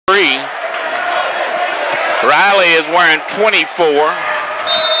Riley is wearing 24.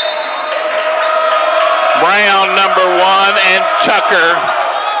 Brown, number 1, and Tucker,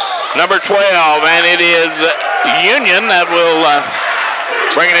 number 12. And it is Union that will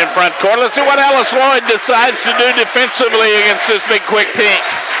bring it in front court. Let's see what Alice Lloyd decides to do defensively against this big, quick team.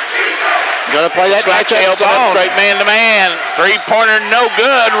 Going to play that straight man-to-man. Three-pointer, no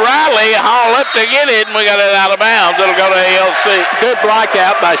good. Riley, Hall up to get it, and we got it out of bounds. It'll go to ALC. Good block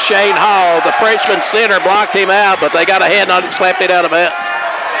out by Shane Hall. The freshman center blocked him out, but they got a hand on it, slapped it out of bounds.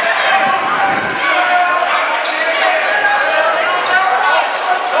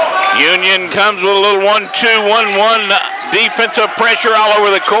 Union comes with a little 1-2, 1-1 defensive pressure all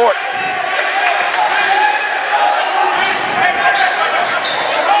over the court.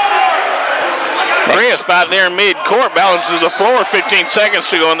 Chris about near mid-court balances the floor, 15 seconds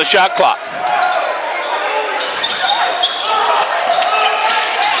to go on the shot clock.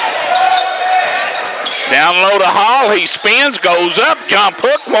 Down low to Hall, he spins, goes up, jump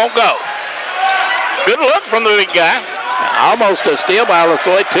hook, won't go. Good look from the big guy. Almost a steal by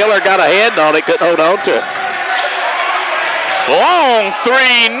Lloyd. Tiller got a hand on it, couldn't hold on to it. Long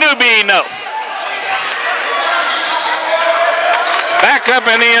three, Newby, no. Back up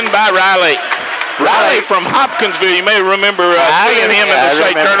and in by Riley. Riley from Hopkinsville, you may remember seeing him in the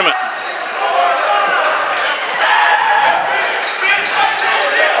state tournament.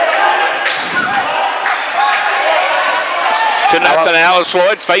 To nothing, Alice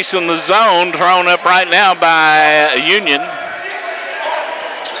Lloyd facing the zone, thrown up right now by Union.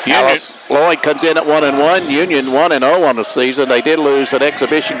 Alice Lloyd comes in at 1-1. Union 1-0 on the season. They did lose an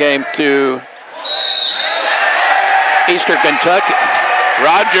exhibition game to Eastern Kentucky.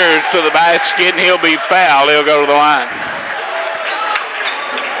 Rogers to the basket, and he'll be fouled. He'll go to the line.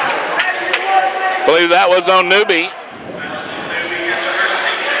 I believe that was on Newby.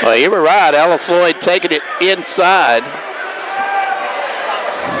 Well, you were right. Alice Lloyd taking it inside.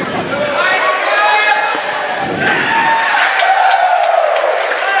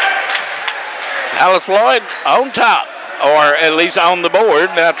 Alice Lloyd on top, or at least on the board,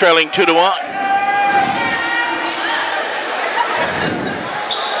 now trailing 2-1.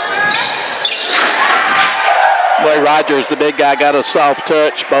 Boy, Rogers, the big guy, got a soft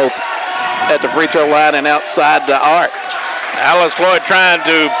touch both at the free throw line and outside the arc. Alice Lloyd trying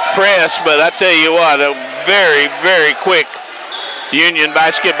to press, but I tell you what, a very, very quick Union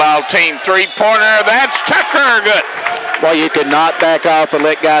basketball team. Three-pointer, that's Tucker, good. Well, you could not back off and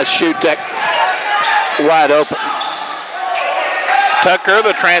let guys shoot that wide open. Tucker,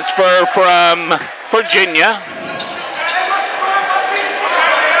 the transfer from Virginia.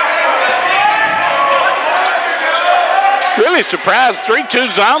 Really surprised, 3-2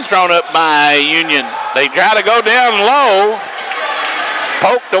 zone thrown up by Union. They try to go down low.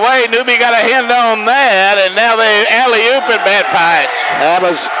 Poked away, Newby got a hand on that, and now they alley-oop at bad pass. That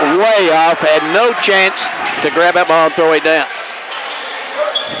was way off, had no chance to grab that ball and throw it down.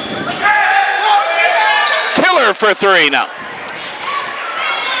 Tiller for three now.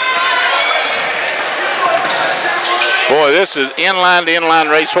 Boy, this is inline to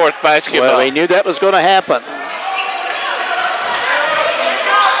inline racehorse basketball. Well, he knew that was going to happen.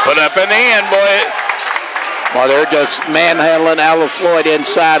 Put up and in, boy. Well, they're just manhandling Alice Lloyd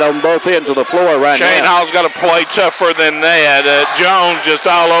inside on both ends of the floor right now. Shane Hall's got to play tougher than that. Jones just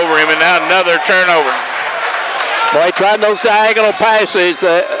all over him, and now another turnover. Boy, trying those diagonal passes,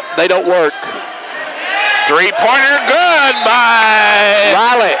 they don't work. Three-pointer good by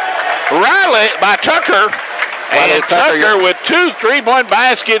Riley by Tucker. And Tucker with 2 3-point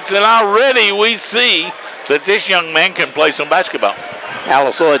baskets, and already we see that this young man can play some basketball.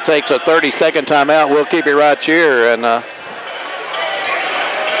 Alice Lloyd takes a 30-second timeout. We'll keep it right here. And,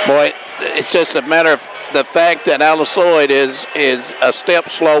 boy, it's just a matter of the fact that Alice Lloyd is a step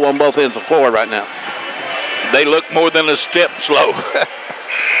slow on both ends of the floor right now. They look more than a step slow.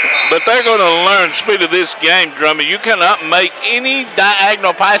 But they're going to learn speed of this game, Drummond. You cannot make any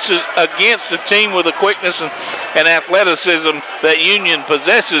diagonal passes against a team with the quickness and athleticism that Union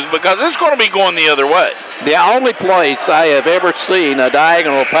possesses, because it's going to be going the other way. The only place I have ever seen a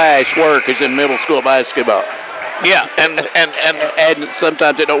diagonal pass work is in middle school basketball. Yeah, and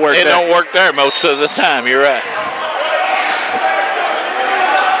sometimes it don't work there. It don't work there most of the time, you're right.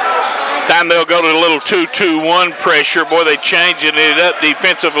 Time they'll go to a little 2-2-1 pressure. Boy, they changing it up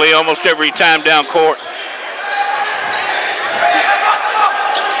defensively almost every time down court.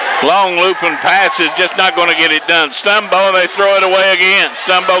 Long looping passes, just not going to get it done. Stumbo, they throw it away again.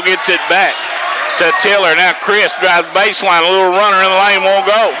 Stumbo gets it back to Tiller. Now Chris drives baseline. A little runner in the lane won't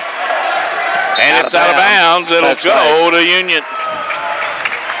go. And it's out of bounds. It'll go to Union.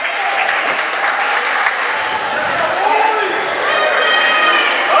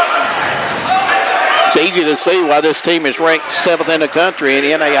 easy to see why this team is ranked 7th in the country in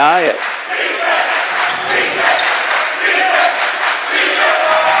NAIA.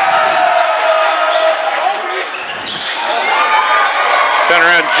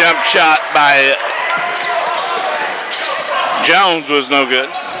 Turnaround jump shot by Jones was no good.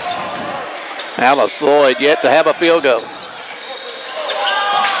 Alice Lloyd yet to have a field goal.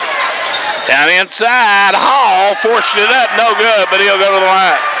 Down inside, Hall forced it up, no good, but he'll go to the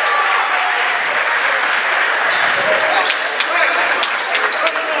line.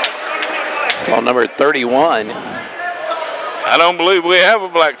 It's on number 31. I don't believe we have a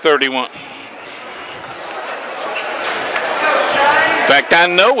black 31. In fact, I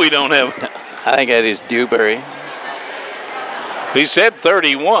know we don't have. I think that is Dewberry. He said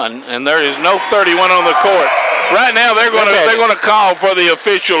 31, and there is no 31 on the court. Right now, they're going to call for the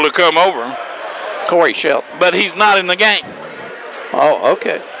official to come over. Corey Shelton. But he's not in the game. Oh,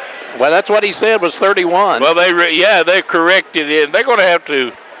 okay. Well, that's what he said was 31. Well, they corrected it. They're going to have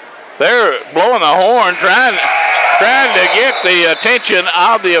to. They're blowing the horn, trying to get the attention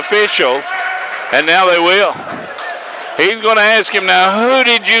of the official, and now they will. He's going to ask him now, who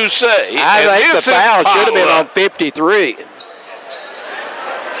did you say? I think the foul should have been on 53.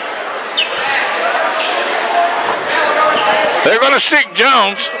 They're going to stick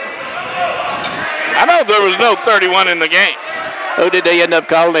Jones. I know there was no 31 in the game. Who did they end up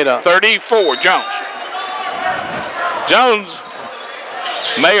calling it on? 34, Jones. Jones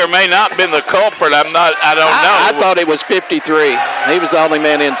may or may not have been the culprit. I don't know. I thought it was 53. He was the only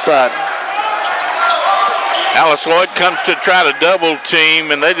man inside. Alice Lloyd comes to try to double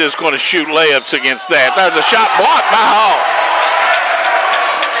team, and they're just going to shoot layups against that. There's a shot blocked by Hall.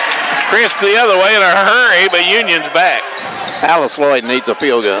 Crisp the other way in a hurry, but Union's back. Alice Lloyd needs a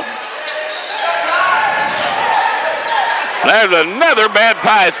field goal. There's another bad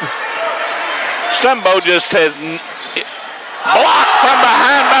pass. Stumbo just has blocked from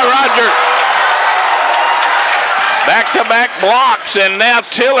behind by Rogers. Back-to-back blocks, and now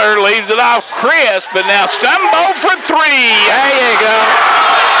Tiller leaves it off Crisp, but now Stumbo for three. There you go.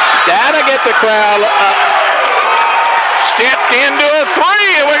 Gotta get the crowd up. Stepped into a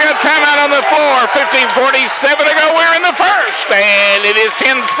three, and we got timeout on the floor. 15:47 to go. We're in the first, and it is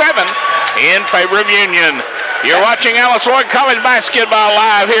 10-7 in favor of Union. You're watching Alice Lloyd College Basketball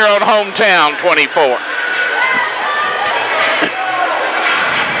live here on Hometown 24.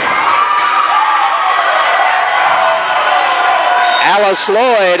 Alice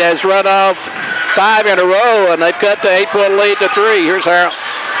Lloyd has run off 5 in a row, and they've cut the 8-point lead to 3. Here's Harold.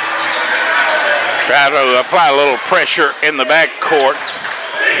 Try to apply a little pressure in the backcourt.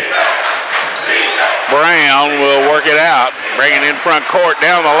 Brown will work it out. Bring it in front court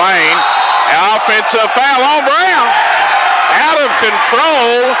down the lane. Offensive foul on Brown. Out of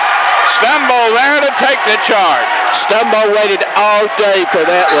control. Stumbo there to take the charge. Stumbo waited all day for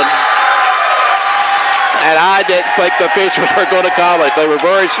that one. And I didn't think the officials were going to call it. They were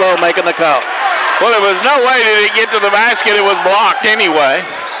very slow making the call. Well, there was no way did it get to the basket. It was blocked anyway.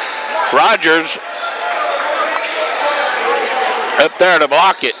 Rogers up there to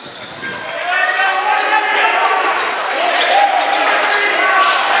block it.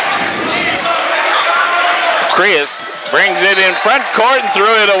 Chris brings it in front court and threw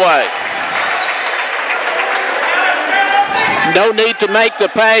it away. No need to make the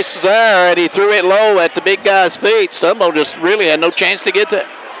pass there, and he threw it low at the big guy's feet. Stumbo just really had no chance to get there.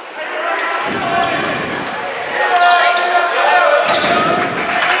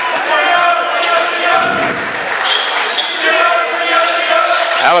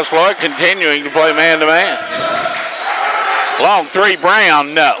 Alice Lloyd continuing to play man-to-man. Long three,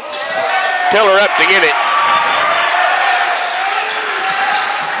 Brown, no. Tiller up to get it.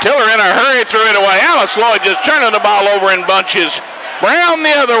 Tiller in a hurry threw it away. Alice Lloyd just turning the ball over in bunches. Brown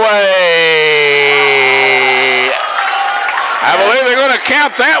the other way. I believe they're going to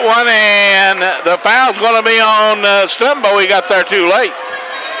count that one, and the foul's going to be on Stumbo. He got there too late.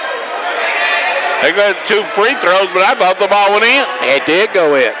 They got 2 free throws, but I thought the ball went in. It did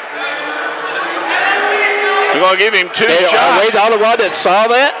go in. We're going to give him 2 shots. Are we the only one that saw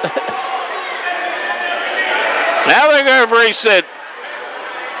that? Now the referee said,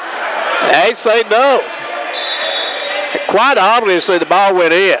 they say no. Quite obviously, the ball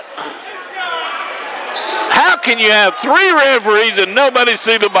went in. how can you have 3 referees and nobody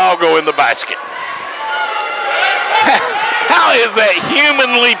see the ball go in the basket? How is that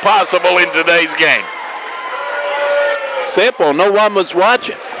humanly possible in today's game? Simple. No one was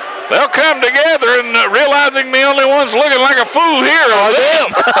watching. They'll come together and realizing the only ones looking like a fool here are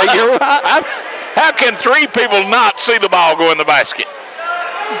them. You're right. How can 3 people not see the ball go in the basket?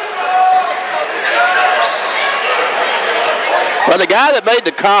 Well, the guy that made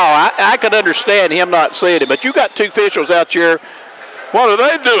the call, I could understand him not seeing it, but you got two officials out here. What are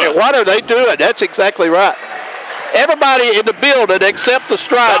they doing? What are they doing? That's exactly right. Everybody in the building except the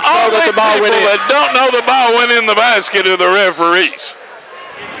Stripes know that the ball went in. That don't know the ball went in the basket are the referees.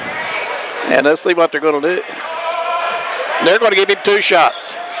 And let's see what they're going to do. They're going to give him 2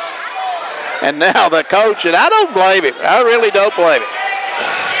 shots. And now the coach, and I don't blame him. I really don't blame him.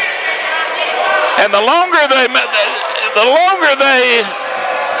 And the longer they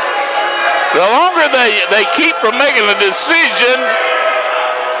keep from making a decision,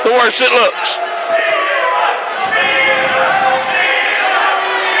 the worse it looks.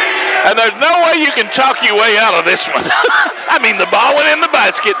 And there's no way you can talk your way out of this one. I mean, the ball went in the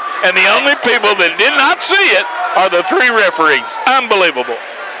basket, and the only people that did not see it are the 3 referees. Unbelievable.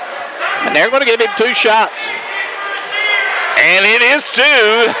 And they're going to give him 2 shots. And it is 2.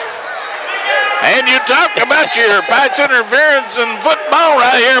 And you talk about your pass interference in football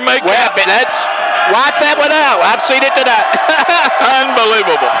right here. Wipe that one out. I've seen it tonight.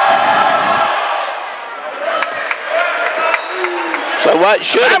 Unbelievable. So what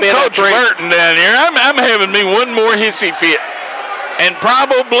should have been Coach Burton down here. I'm having me one more hissy fit. And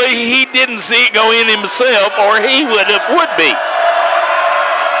probably he didn't see it go in himself, or he would be.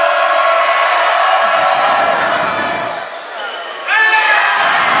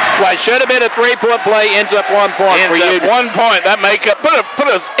 Well, it should have been a 3-point play, ends up 1 point for you. 1 point. That may put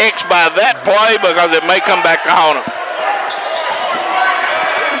an X by that play because it may come back to haunt him.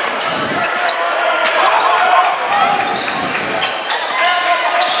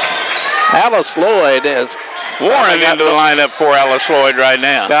 Alice Lloyd is Warren into the lineup for Alice Lloyd right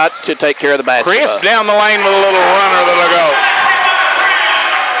now. Got to take care of the basketball. Chris down the lane with a little runner that'll go.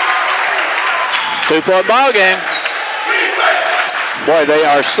 2-point ball game. Boy, they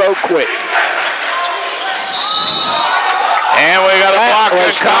are so quick. And we got a block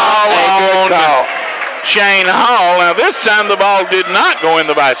call on Shane Hall. Now this time the ball did not go in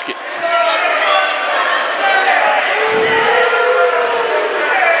the basket.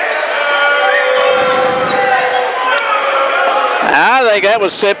 I think that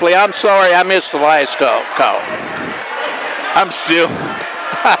was simply, I'm sorry I missed the last call. I'm still.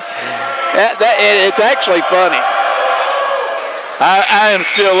 It's actually funny. I am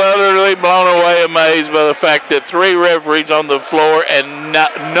still utterly blown away, amazed by the fact that 3 referees on the floor and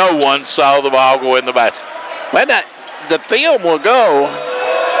no one saw the ball go in the basket. Well, the film will go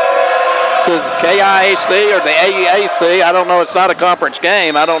to the KIAC or the AEAC. I don't know. It's not a conference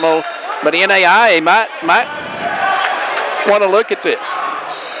game. I don't know. But the NAIA might want to look at this.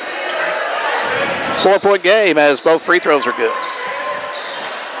 4-point game as both free throws are good.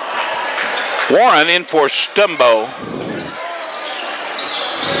 Warren in for Stumbo.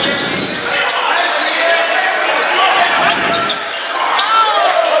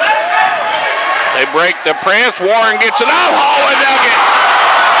 They break the press. Warren gets it off. Hall and Nugget.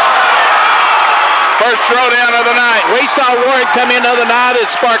 First throwdown of the night. We saw Warren come in the other night and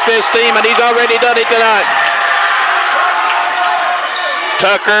spark this team, and he's already done it tonight.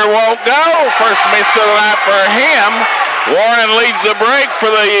 Tucker won't go. First miss of the night for him. Warren leads the break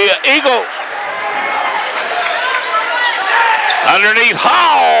for the Eagles. Underneath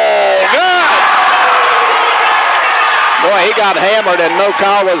Hall. Good. Boy, he got hammered and no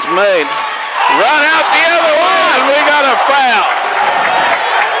call was made. Run out the other one. We got a foul.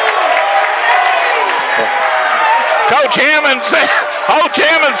 Coach Hammond said,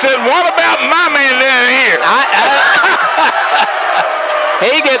 what about my man down here?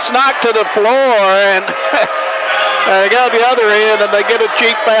 He gets knocked to the floor, and they go to the other end, and they get a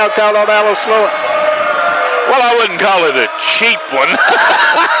cheap foul call on Alice Lloyd. Well, I wouldn't call it a cheap one.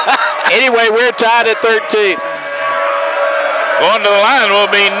 Anyway, we're tied at 13. Going to the line will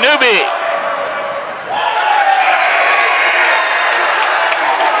be Newby.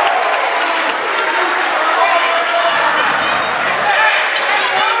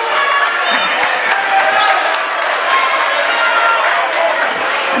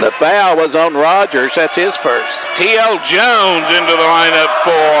 The foul was on Rogers. That's his first. T.L. Jones into the lineup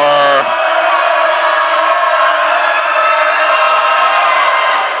for...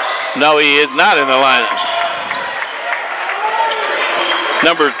 No, he is not in the lineup.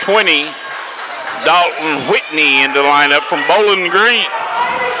 Number 20, Dalton Whitney into the lineup from Bowling Green.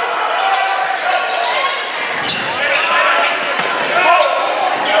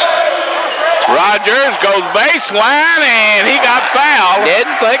 Rogers goes baseline, and he got fouled.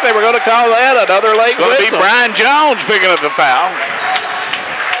 Didn't think they were going to call that. Another late whistle. Going to be Brian Jones picking up the foul.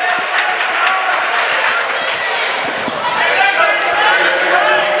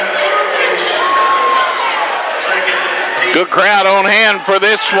 Good crowd on hand for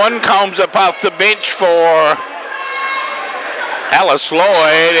this one. Combs up off the bench for Alice Lloyd,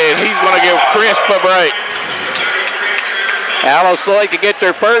 and he's going to give Crisp a break. Alice Lloyd could get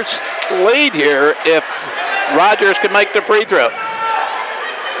their first lead here if Rogers can make the free throw.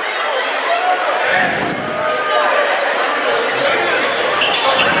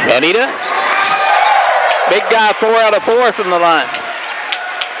 And he does. Big guy, 4 out of 4 from the line.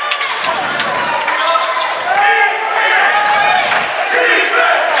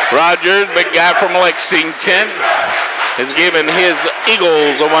 Rogers, big guy from Lexington, has given his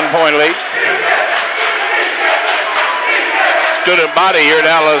Eagles a 1-point lead. Student body here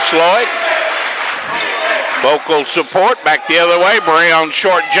at Alice Lloyd. Vocal support back the other way. Brown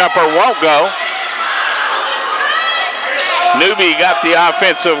short jumper won't go. Newby got the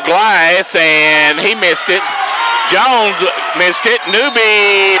offensive glass and he missed it. Jones missed it.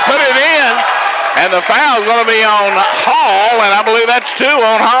 Newby put it in. And the foul is going to be on Hall, and I believe that's 2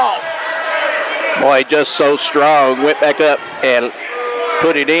 on Hall. Boy, just so strong. Went back up and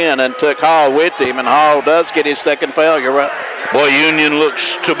put it in and took Hall with him, and Hall does get his second foul. You're right. Boy, Union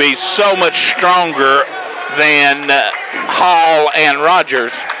looks to be so much stronger than Hall and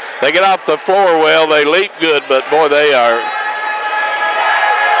Rogers. They get off the floor well, they leap good, but boy, they are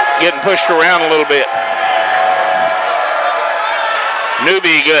getting pushed around a little bit.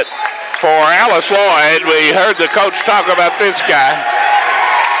 Newby good. For Alice Lloyd, we heard the coach talk about this guy.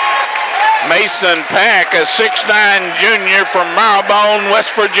 Mason Pack, a 6'9" junior from Marylebone,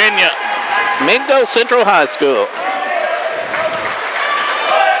 West Virginia. Mingo Central High School.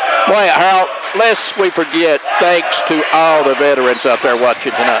 Boy, Harold, lest we forget, thanks to all the veterans out there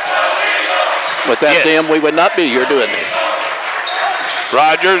watching tonight. Without them, we would not be here doing this.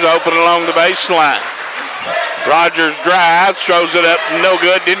 Rogers open along the baseline. Rogers drives, throws it up, no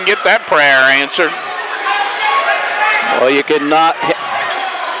good. Didn't get that prayer answered. Well, you cannot.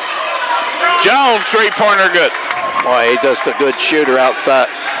 Jones, three-pointer good. Boy, he's just a good shooter outside.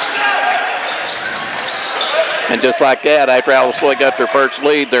 And just like that, after Alice Lloyd got their first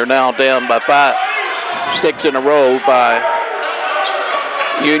lead, they're now down by 5. 6 in a row by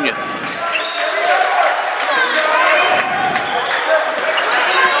Union.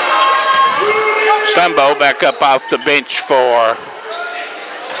 Stumbo back up off the bench for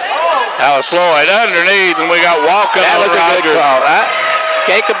Alice Lloyd. Underneath, and we got Walker. That was a good call. I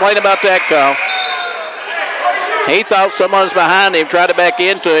can't complain about that call. He thought someone was behind him, tried to back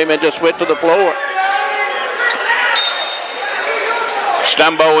into him, and just went to the floor.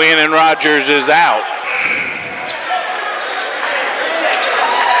 Stumbo in and Rogers is out.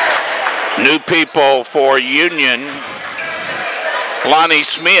 New people for Union. Lonnie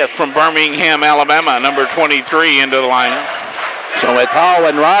Smith from Birmingham, Alabama, number 23 into the lineup. So with Hall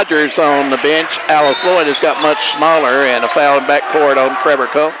and Rogers on the bench, Alice Lloyd has got much smaller, and a foul in backcourt on Trevor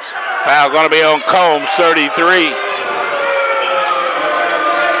Combs. Foul going to be on Combs, 33.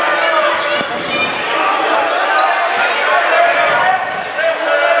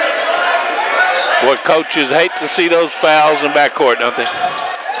 Boy, coaches hate to see those fouls in backcourt, don't they?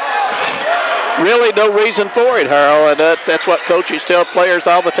 Really no reason for it, Harold, and that's what coaches tell players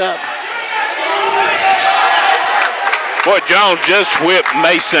all the time. Boy, Jones just whipped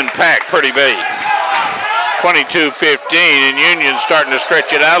Mason Pack pretty big. 22-15, and Union's starting to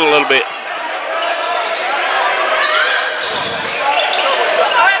stretch it out a little bit.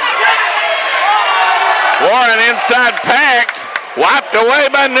 Warren inside Pack, wiped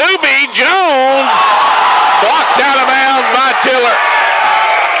away by Newby. Jones blocked out of bounds by Tiller.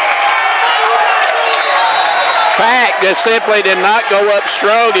 Pack just simply did not go up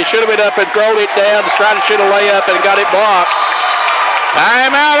strong. He should have been up and thrown it down to try to shoot a layup and got it blocked.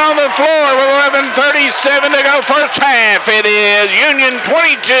 Timeout on the floor with 11:37 to go first half. It is Union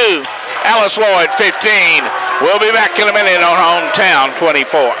 22, Alice Lloyd 15. We'll be back in a minute on Hometown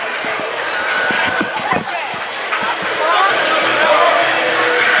 24.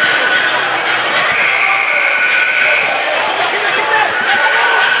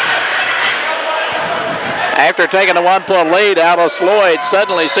 After taking a 1-point lead, Alice Lloyd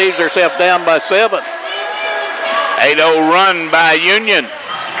suddenly sees herself down by 7. 8-0 run by Union.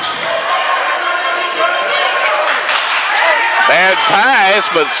 Bad pass,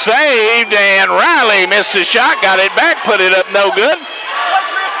 but saved, and Riley missed the shot, got it back, put it up no good,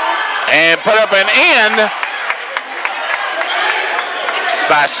 and put up an end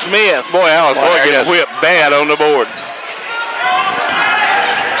by Smith. Boy, Alice Lloyd gets whipped bad on the board.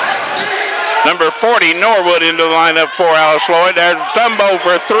 Number 40, Norwood, into the lineup for Alice Lloyd. There's Thumbo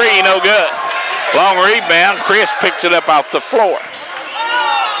for 3, no good. Long rebound. Chris picks it up off the floor.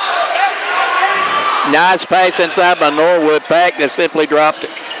 Nice pass inside by Norwood. Pack that simply dropped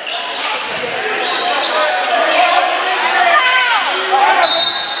it.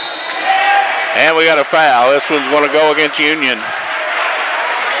 And we got a foul. This one's going to go against Union,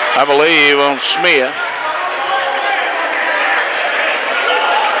 I believe, on Smith.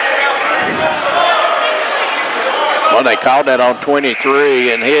 Well, they called that on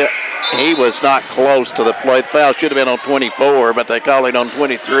 23, and he was not close to the play. The foul should have been on 24, but they called it on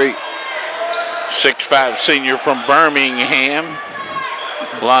 23. 6'5" senior from Birmingham,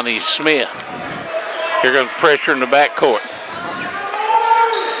 Lonnie Smith. Here goes pressure in the backcourt.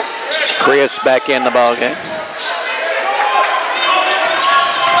 Chris back in the ballgame.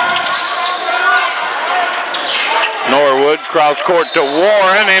 Norwood cross court to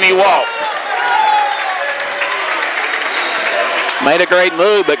Warren, and he walked. Made a great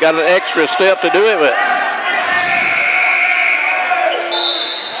move, but got an extra step to do it with.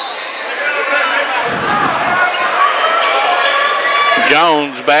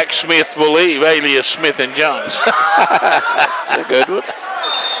 Jones back, Smith believe, alias Smith and Jones. A good one.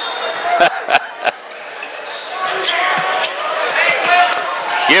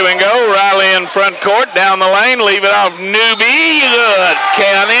 Give and go, Riley in front court, down the lane, leave it off Newby, good.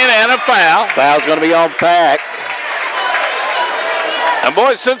 Count in and a foul. Foul's going to be on Pack. And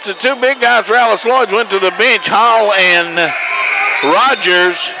boy, since the two big guys for Alice Lloyd went to the bench, Hall and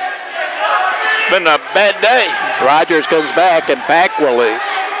Rogers, been a bad day. Rogers comes back and Pack will leave.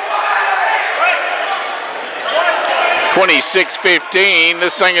 26-15,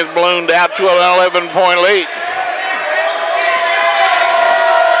 this thing has ballooned out to an 11-point lead.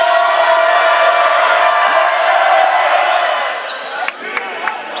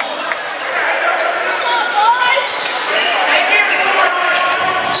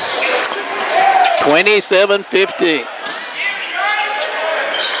 $27-15.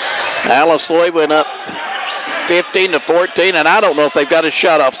 Alice Lloyd went up 15-14, and I don't know if they've got a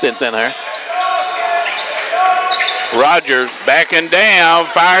shot off since in there. Rogers backing down,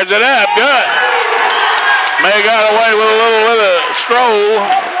 fires it up, good. May have got away with a little bit of stroll.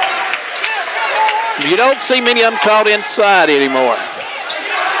 You don't see many of them caught inside anymore.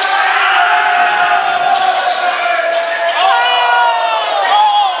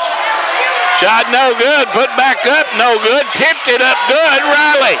 Shot no good, put back up, no good, tipped it up good,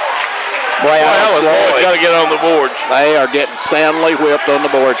 Riley. Boy, Alice Lloyd got to get on the boards. They are getting soundly whipped on the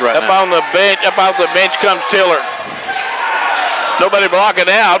boards right now. Up off the bench comes Tiller. Nobody blocking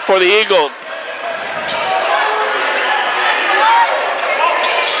out for the Eagles.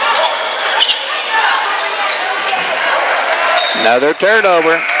 Another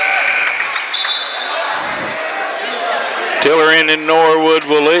turnover. Tiller in Norwood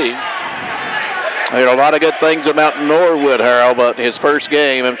will leave. There are a lot of good things about Norwood, Harold, but his first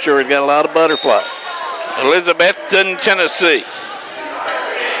game, I'm sure he's got a lot of butterflies. Elizabethton, Tennessee.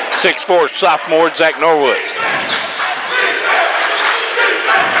 6'4" sophomore Zach Norwood.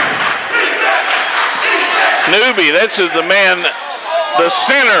 Newby, this is the man, the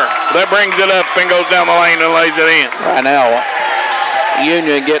center, that brings it up and goes down the lane and lays it in. Right now,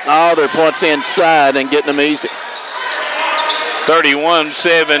 Union getting all their points inside and getting them easy. 31-17,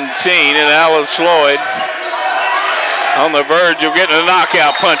 and Alice Lloyd on the verge of getting a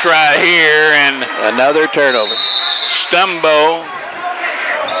knockout punch right here, and another turnover. Stumbo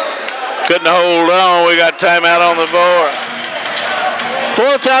couldn't hold on. We got timeout on the board.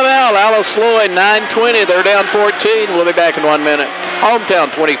 Full timeout. Alice Lloyd 9:20. They're down 14. We'll be back in 1 minute.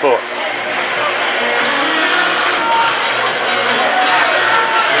 Hometown 24.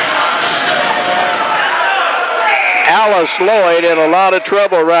 Alice Lloyd in a lot of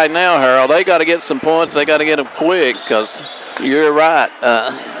trouble right now, Harold. They got to get some points. They got to get them quick because you're right.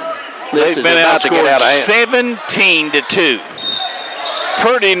 They've been outscored 17-2.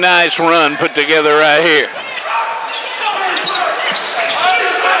 Pretty nice run put together right here.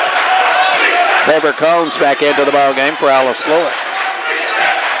 Trevor Combs back into the ball game for Alice Lloyd.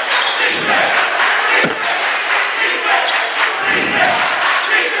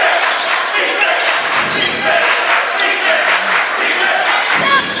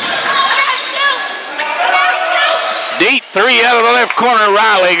 Deep three out of the left corner,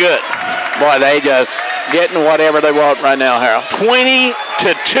 Riley, good. Boy, they just getting whatever they want right now, Harold. 20-2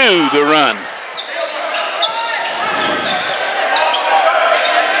 the run.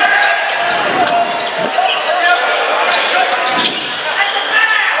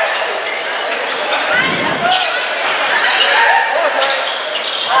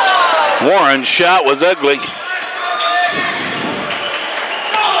 Warren's shot was ugly.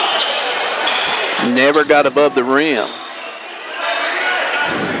 Never got above the rim.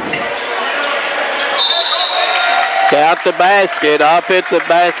 about the basket, offensive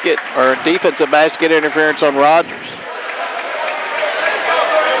basket or defensive basket interference on Rogers.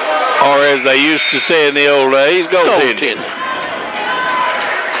 Or as they used to say in the old days, goaltending.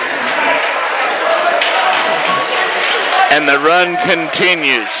 And the run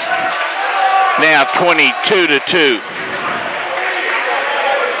continues. Now 22-2.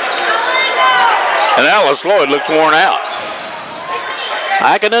 And Alice Lloyd looks worn out.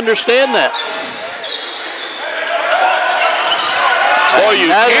 I can understand that. Boy,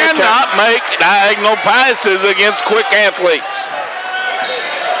 you cannot make diagonal passes against quick athletes.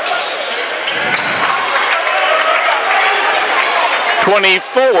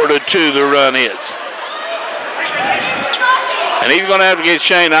 (24-2) the run is. And he's going to have to get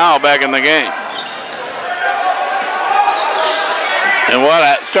Shane Howell back in the game. And what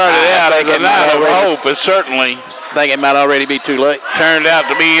started out as a night of hope is certainly, I think it might already be too late. Turned out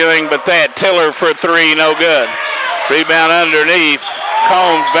to be anything but that. Tiller for three, no good. Rebound underneath.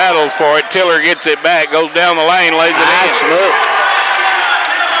 Combs battles for it. Tiller gets it back, goes down the lane, lays it in. Move.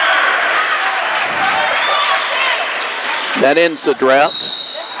 That ends the drought.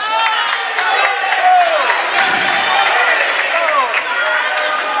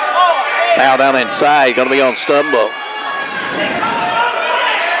 Now down inside, going to be on Stumbo.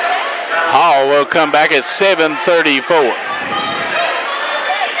 Hall will come back at 7:34.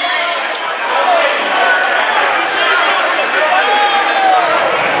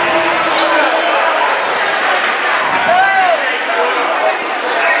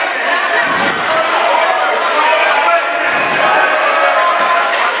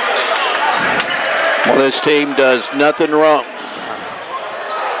 Well, this team does nothing wrong.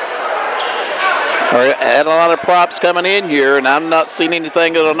 I had a lot of props coming in here, and I'm not seeing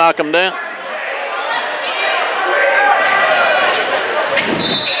anything that'll knock them down.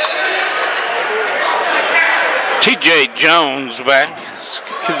 T.J. Jones back.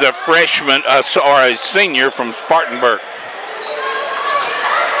 He's a freshman, or a senior from Spartanburg.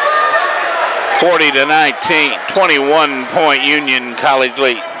 40-19, 21-point Union College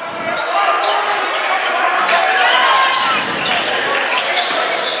lead.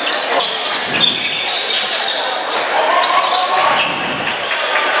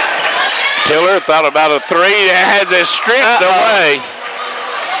 Tiller thought about a three, has it stripped away.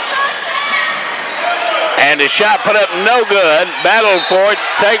 And the shot put up no good. Battled for it,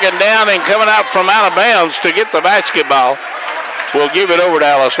 taken down and coming out from out of bounds to get the basketball. We'll give it over to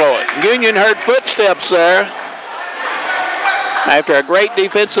Alice Lloyd. Union heard footsteps there. After a great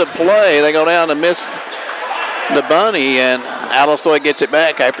defensive play, they go down and miss the bunny, and Alice Lloyd gets it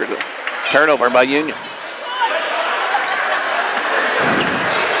back after the turnover by Union.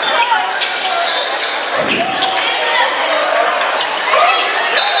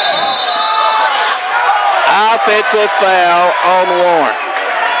 Offensive foul on Warren.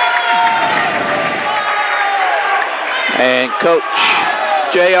 And Coach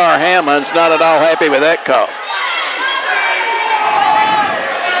J.R. Hammond's not at all happy with that call.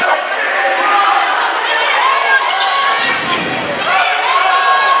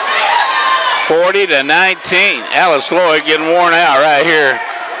 (40-19). Alice Lloyd getting worn out right here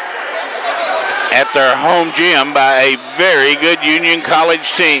at their home gym by a very good Union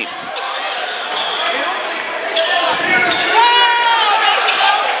College team.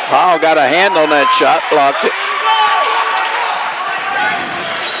 Paul got a hand on that shot, blocked it.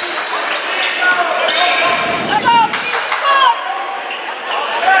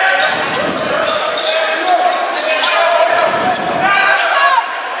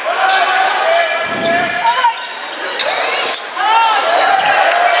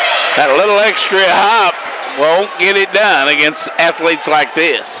 That little extra hop won't get it done against athletes like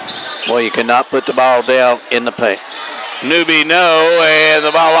this. Well, you cannot put the ball down in the paint. Newby no, and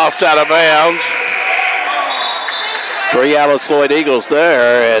the ball off out of bounds. 3 Alice Lloyd Eagles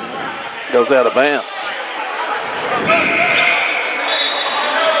there, and goes out of bounds.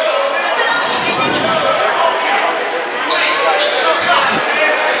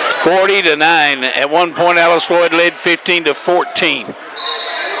 (40-9). At one point, Alice Lloyd led 15-14.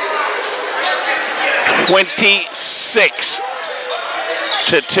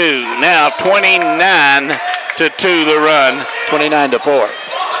 26-2. Now 29-2 the run. 29-4.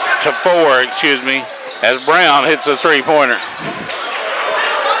 To 4, excuse me, as Brown hits a three-pointer.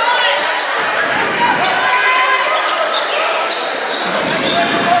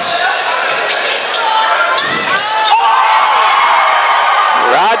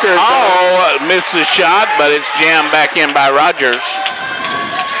 Rogers missed the shot, but it's jammed back in by Rogers.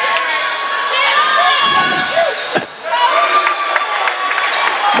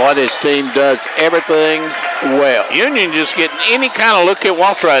 Boy, this team does everything well. Union just getting any kind of look it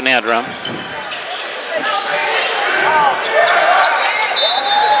wants right now, Drum.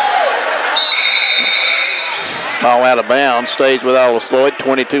 Ball out of bounds, stays with Alice Lloyd,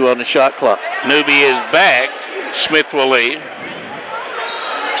 22 on the shot clock. Newby is back. Smith will lead.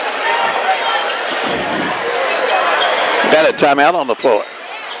 Got a timeout on the floor.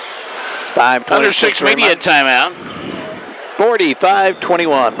 5:26 Under 6 media timeout.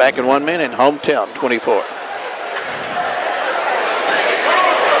 45-21, back in 1 minute, hometown 24.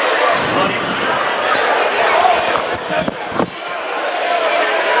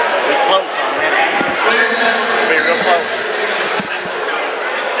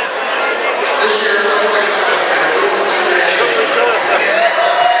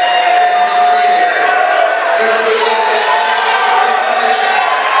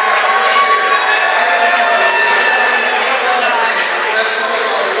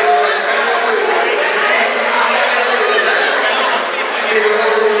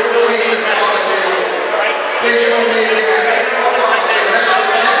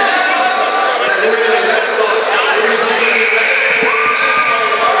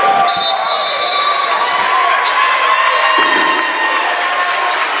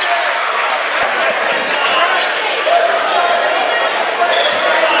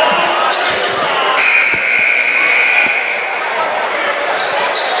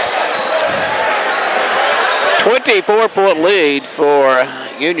 A 4-point lead for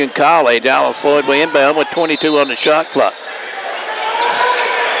Union College. Alice Lloyd will inbound with 22 on the shot clock.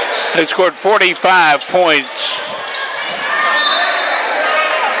 They scored 45 points.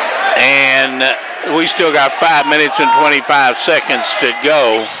 And we still got 5 minutes and 25 seconds to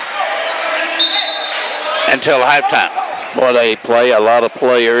go until halftime. Boy, they play a lot of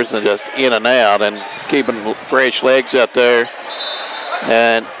players and just in and out and keeping fresh legs out there.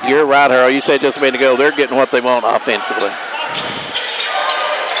 And you're right, Harold. You said just a minute ago, they're getting what they want offensively.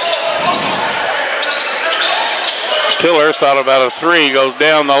 Tiller thought about a three, goes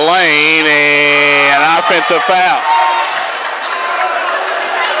down the lane, and offensive foul.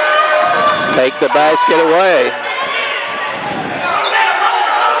 Take the basket away.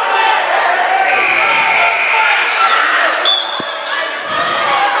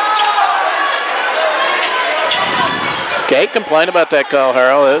 Can't complain about that call,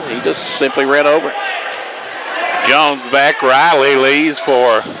 Harold. He just simply ran over it. Jones back. Riley leads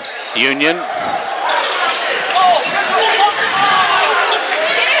for Union.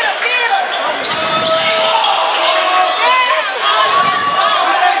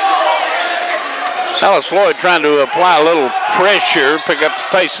 Alice Lloyd trying to apply a little pressure, pick up the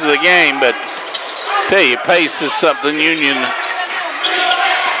pace of the game, but I tell you, pace is something Union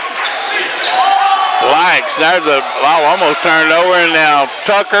likes. There's a ball almost turned over, and now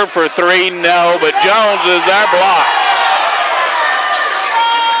Tucker for three, no, but Jones is there blocked.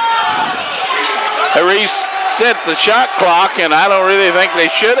 They reset the shot clock, and I don't really think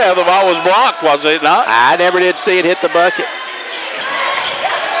they should have. The ball was blocked, was it not? I never did see it hit the bucket.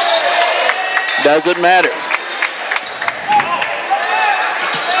 Doesn't matter.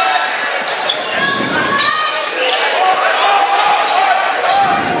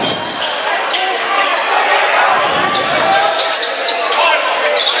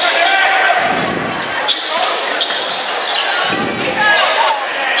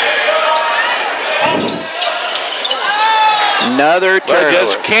 Another turnover. They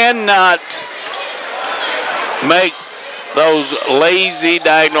just cannot make those lazy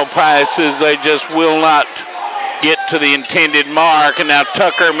diagonal passes. They just will not get to the intended mark, and now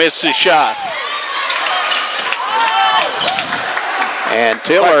Tucker missed his shot. And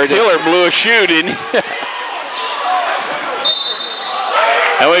Tiller blew a shoe, didn't he?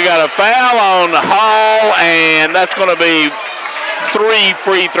 And we got a foul on Hall, and that's going to be 3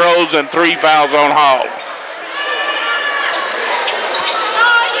 free throws and 3 fouls on Hall.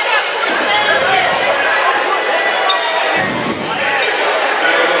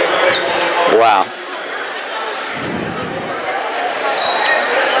 Wow.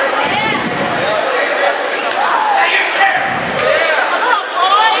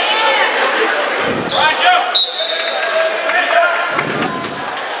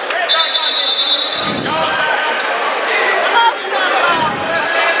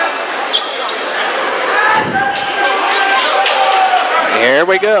 Here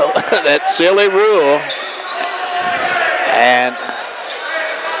we go. That silly rule. And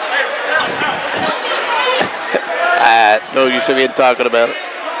no use of even talking about it.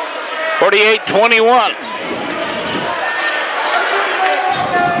 48-21.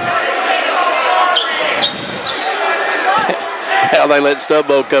 Well, they let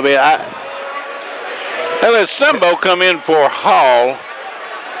Stumbo come in. They let Stumbo come in for Hall.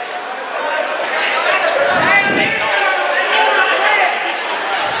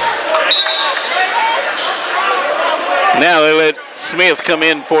 Now they let Smith come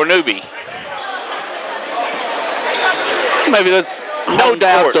in for Newbie. Maybe that's no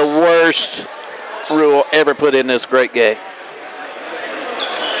doubt the worst rule ever put in this great game.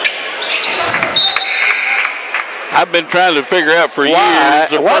 I've been trying to figure out for years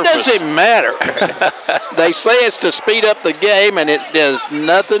the Why purpose. does it matter? They say it's to speed up the game, and it does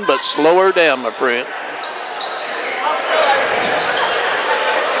nothing but slow her down, my friend.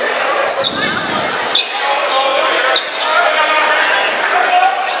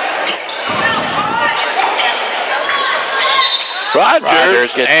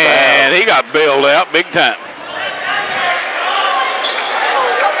 Rogers gets and fouled. he got bailed out big time.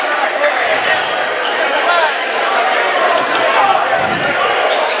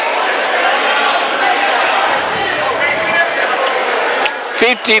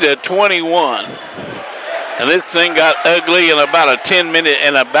 (50-21), and this thing got ugly in about a 10-minute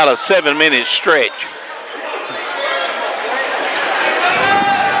and about a 7-minute stretch.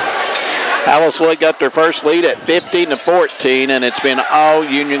 Alice Lloyd got their first lead at 15-14, and it's been all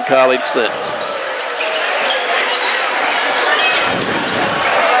Union College since.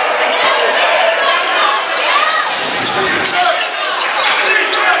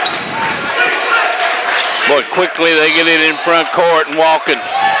 Boy, quickly they get it in front court and walking.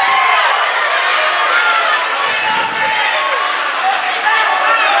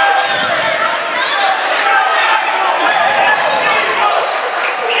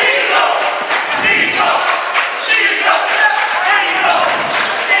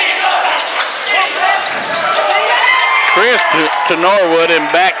 Crisp to Norwood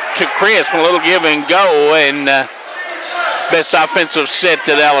and back to Crisp. A little give and go, and best offensive set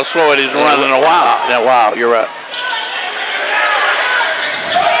that Alice Lloyd has run in a while. Yeah, wow, you're right.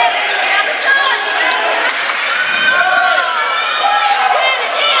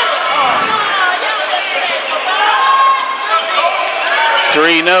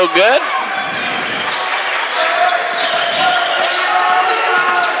 Three no good.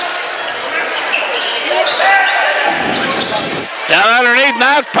 Down underneath,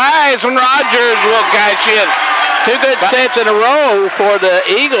 nice pass, and Rogers will catch in. Two good sets in a row for the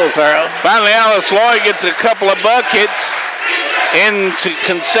Eagles, Harold. Finally, Alice Lloyd gets a couple of buckets into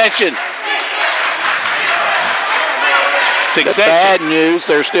concession. The bad news,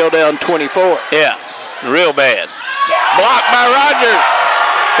 they're still down 24. Yeah, real bad. Blocked by Rogers.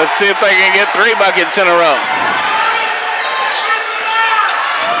 Let's see if they can get 3 buckets in a row.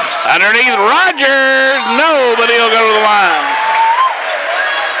 Underneath Rogers, no, but he'll go to the line.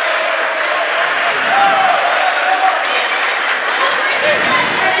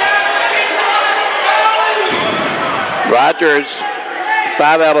 Rogers,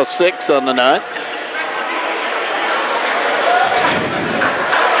 5 out of 6 on the night.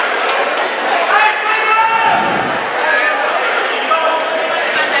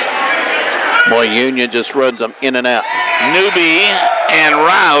 Boy, Union just runs them in and out. Newbie and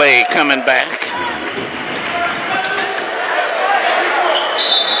Riley coming back.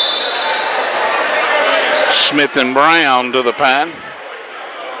 Smith and Brown to the pine.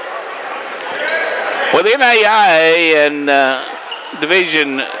 With NAIA and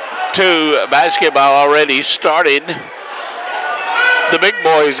Division II basketball already started, the big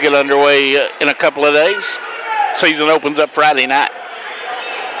boys get underway in a couple of days. Season opens up Friday night.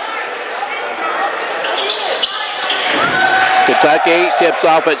 Kentucky tips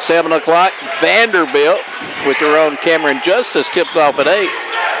off at 7 o'clock. Vanderbilt, with their own Cameron Justice, tips off at 8.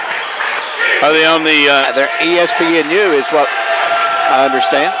 Are they on the... Their ESPNU is what I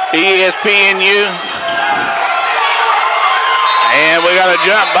understand. ESPNU. And we got a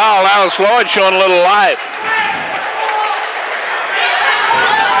jump ball. Alice Lloyd showing a little life.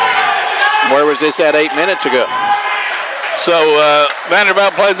 Where was this at 8 minutes ago? So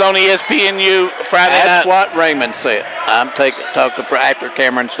Vanderbilt plays on ESPNU Friday night. That's what Raymond said. I'm talking after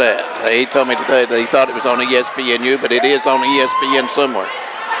Cameron's dad. He told me today that he thought it was on ESPNU, but it is on ESPN somewhere.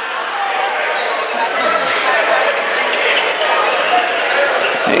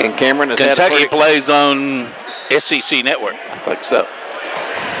 And Cameron has Kentucky plays on SEC Network. I think so.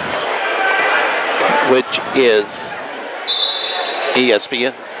 Which is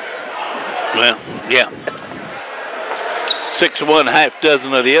ESPN. Well, yeah. 6 of one, half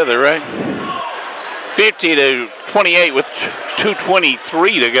dozen of the other, right? 50-28 with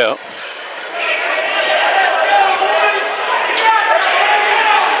 2:23 to go.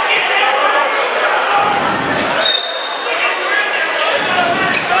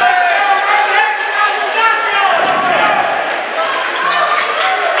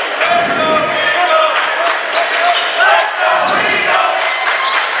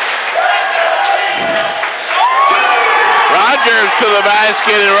 to the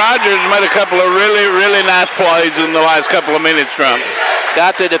basket, and Rogers made a couple of really, really nice plays in the last couple of minutes, Drum.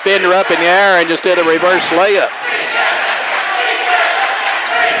 Got the defender up in the air and just did a reverse layup.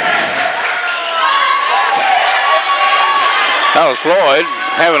 That was Lloyd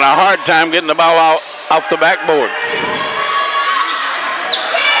having a hard time getting the ball off the backboard.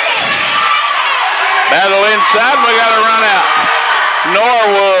 Battle inside, we got to run out.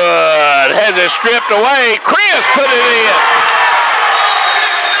 Norwood has it stripped away. Chris put it in.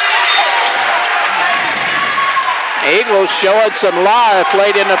 Eagles showing some life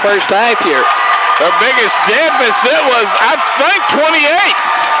late in the first half here. The biggest deficit was, I think, 28.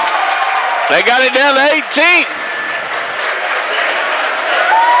 They got it down to 18.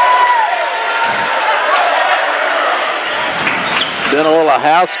 Doing a little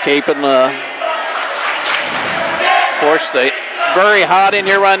housekeeping. Of course, they very hot in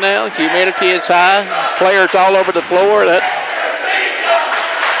here right now. Humidity is high. Players all over the floor.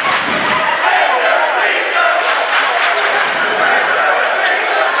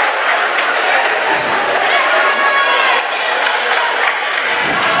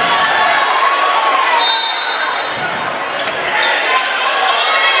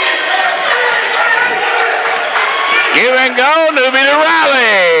 Give and go, Newby to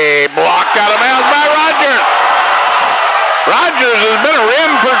Riley. Blocked out of bounds by Rogers. Rogers has been a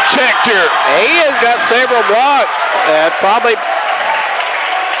rim protector. He has got several blocks. Probably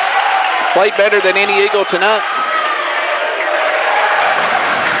played better than any Eagle tonight.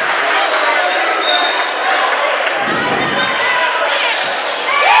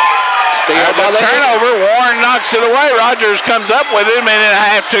 Still turnover. Warren knocks it away. Rogers comes up with it. A minute and a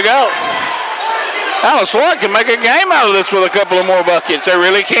half to go. Alice Lloyd can make a game out of this with a couple of more buckets. They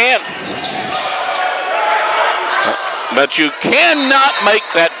really can. But you cannot make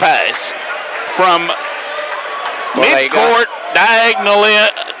that pass from midcourt diagonally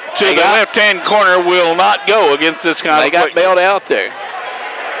to the left-hand corner. Will not go against this kind of quickness. They got bailed out there.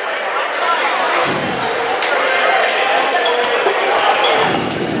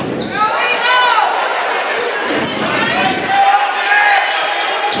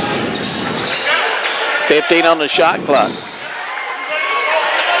 $15 on the shot clock.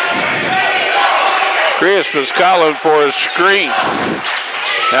 Chris was calling for a screen.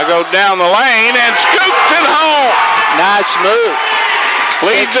 Now goes down the lane and scoops it home. Nice move.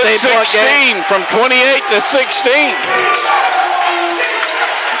 Leads at 16 from 28 to 16.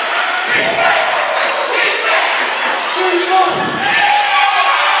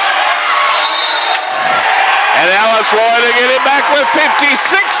 And Alice Lloyd to get it back with 56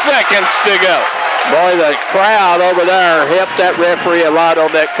 seconds to go. Boy, the crowd over there helped that referee a lot on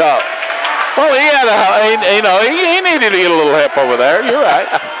that call. Well, he needed to get a little help over there. You're right.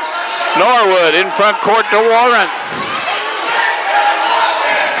 Norwood in front court to Warren.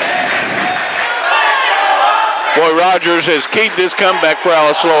 Boy, Rogers has keyed this comeback for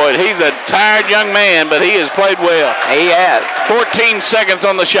Alice Lloyd. He's a tired young man, but he has played well. He has. 14 seconds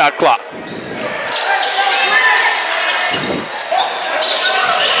on the shot clock.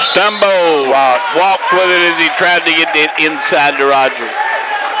 Stumbo walked with it as he tried to get it inside to Rogers.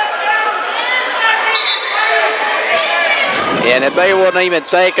 And if they wouldn't even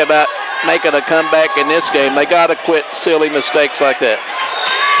think about making a comeback in this game, they got to quit silly mistakes like that.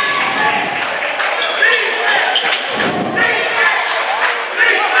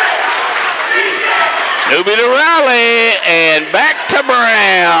 Newby to Riley, and back to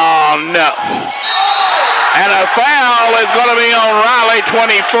Brown. No. And a foul is going to be on Riley,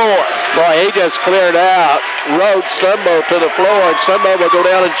 24. Boy, he just cleared out, rode Stumbo to the floor, and Stumbo will go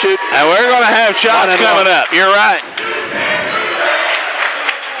down and shoot. And we're going to have shots coming up. You're right.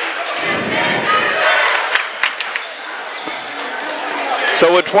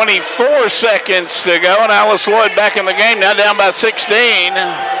 So with 24 seconds to go, and Alice Lloyd back in the game, now down by 16.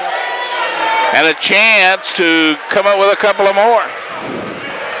 And a chance to come up with a couple of more.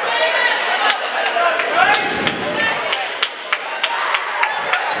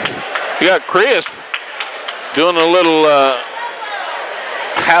 You got Chris doing a little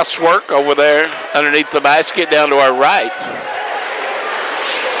housework over there underneath the basket down to our right.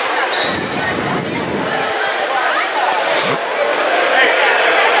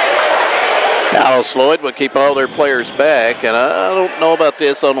 Alice Lloyd will keep all their players back, and I don't know about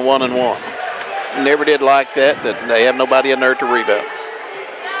this on 1-on-1. Never did like that they have nobody in there to rebound.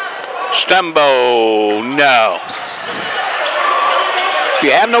 Stumbo, no. If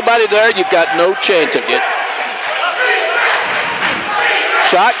you have nobody there, you've got no chance of getting.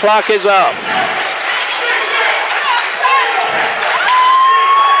 Shot clock is off.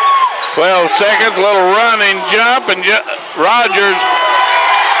 12 seconds, little run and jump, and Rogers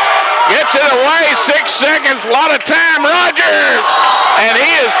gets it away. 6 seconds. A lot of time. Rogers. And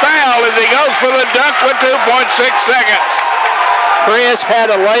he is fouled as he goes for the dunk with 2.6 seconds. Chris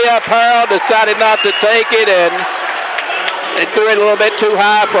had a layup, Harold, decided not to take it, and it threw it a little bit too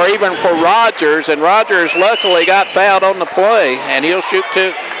high for Rogers, and Rogers luckily got fouled on the play, and he'll shoot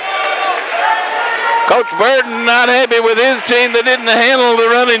two. Coach Burden not happy with his team. They didn't handle the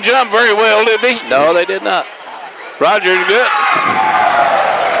run and jump very well, did they? No, they did not. Rogers good.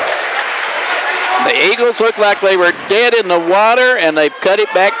 The Eagles look like they were dead in the water, and they've cut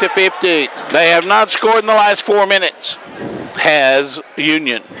it back to 15. They have not scored in the last 4 minutes. Has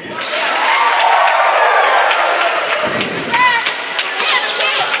Union.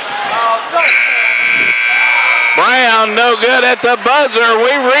 Brown, no good at the buzzer.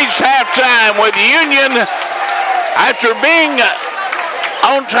 We reached halftime with Union after being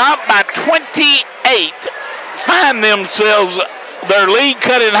on top by 28. Find themselves their lead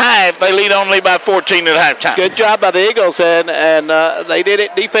cut in half. They lead only by 14 at halftime. Good job by the Eagles, and they did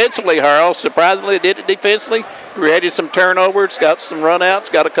it defensively, Harold. Surprisingly, they did it defensively. Created some turnovers, got some runouts,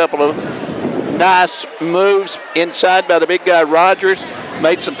 got a couple of nice moves inside by the big guy Rogers.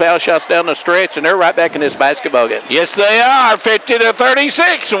 Made some foul shots down the stretch, and they're right back in this basketball game. Yes, they are.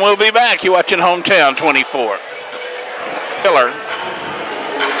 50-36, and we'll be back. You're watching Hometown 24. Killer.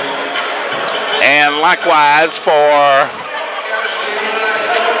 And likewise for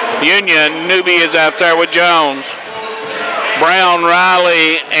Union, Newby is out there with Jones. Brown,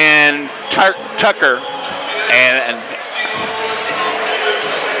 Riley, and Tucker. And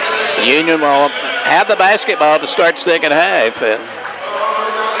Union will have the basketball to start second half. And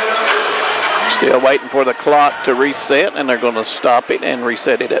still waiting for the clock to reset, and they're going to stop it and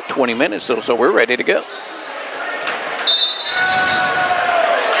reset it at 20 minutes. So we're ready to go.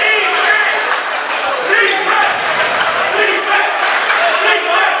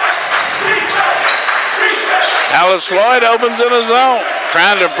 Alice Lloyd opens in his zone,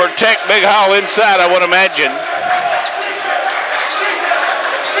 trying to protect Big Hall inside, I would imagine.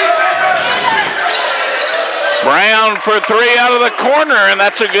 Brown for three out of the corner, and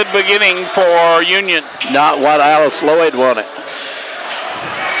that's a good beginning for Union. Not what Alice Lloyd wanted.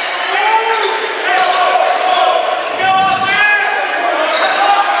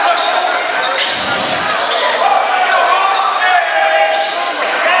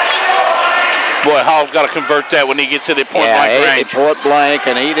 Boy, Hall's got to convert that when he gets it at point-blank range. Point blank,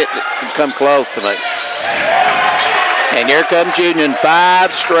 and he didn't come close to me. And here comes Union,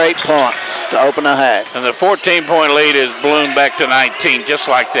 5 straight points to open the half. And the 14-point lead is ballooned back to 19, just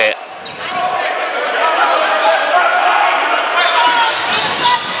like that.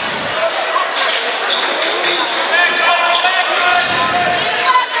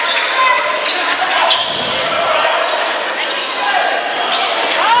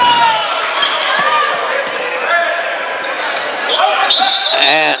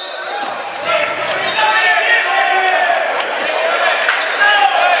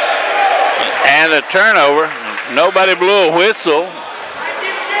 And a turnover. Nobody blew a whistle.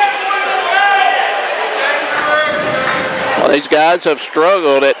 Well, these guys have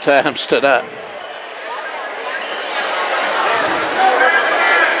struggled at times tonight.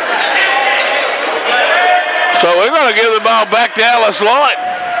 So we're going to give the ball back to Alice Lloyd.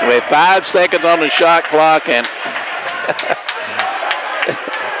 With 5 seconds on the shot clock, and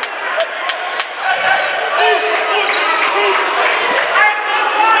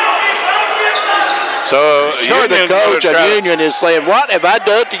so sure, the coach of Union is saying, "What have I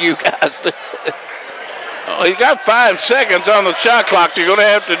done to you guys?" Well, he's got 5 seconds on the shot clock. You're going to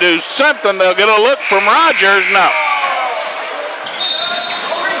have to do something. They'll get a look from Rogers. No.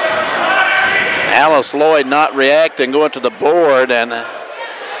 Alice Lloyd not reacting, going to the board, and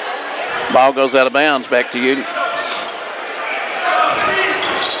ball goes out of bounds back to Union.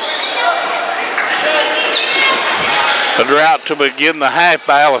 A drought to begin the half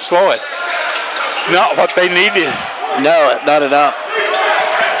by Alice Lloyd. Not what they needed. No, not at all.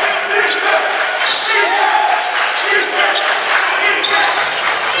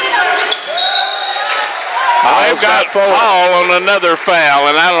 They've got Hall on another foul,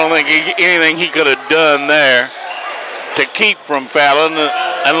 and I don't think anything he could have done there to keep from fouling,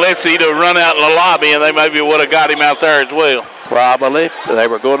 unless he'd have run out in the lobby, and they maybe would have got him out there as well. Probably. They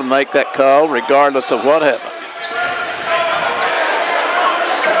were going to make that call regardless of what happened.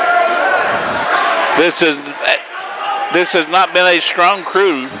 This has not been a strong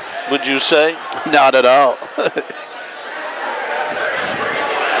crew, would you say? Not at all.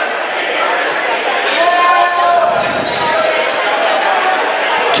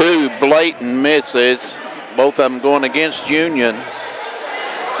 Two blatant misses. both of them going against Union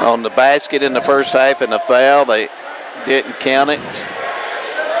on the basket in the first half and the foul. They didn't count it.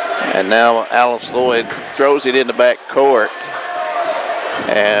 And now Alice Lloyd throws it in the back court.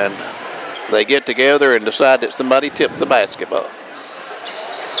 And they get together and decide that somebody tipped the basketball.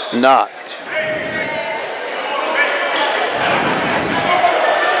 Not.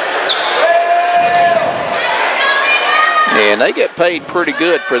 And they get paid pretty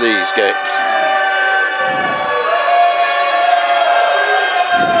good for these games.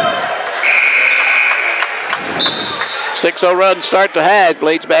 Six-0 run start to half,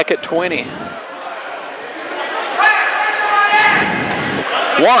 leads back at 20.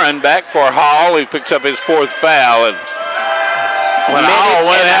 Warren back for Hall. He picks up his fourth foul. And when Hall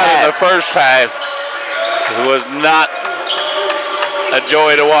went out in the first half, it was not a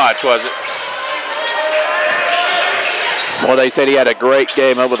joy to watch, was it? Well, they said he had a great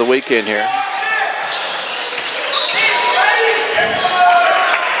game over the weekend here.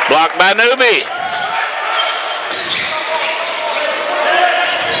 Blocked by Newby.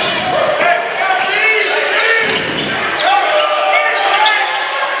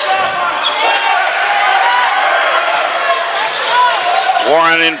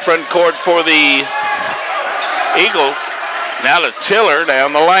 Warren in front court for the Eagles. Now to Tiller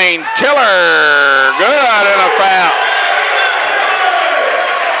down the lane. Tiller, good, and a foul.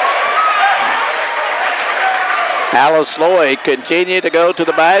 Alice Lloyd continued to go to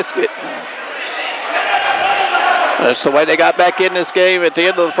the basket. That's the way they got back in this game at the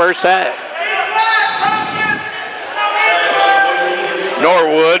end of the first half.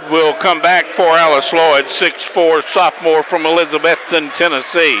 Norwood will come back for Alice Lloyd, 6'4", sophomore from Elizabethton,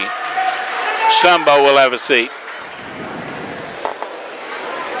 Tennessee. Stumbo will have a seat.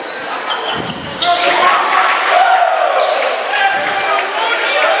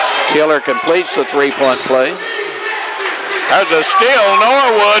 Tiller completes the three-point play. There's a steal.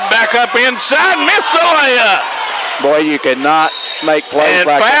 Norwood back up inside, missed the layup. Boy, you cannot make plays and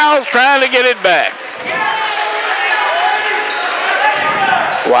like that. Fowles trying to get it back.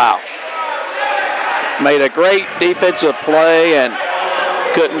 Wow. Made a great defensive play and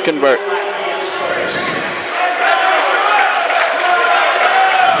couldn't convert.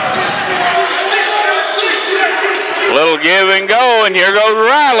 Little give and go, and here goes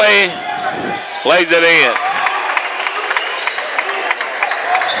Riley. Lays it in.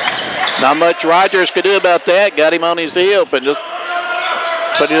 Not much Rogers could do about that. Got him on his hip and just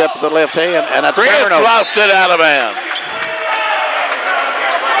put it up with the left hand. And a Chris turnover. lost it out of bounds.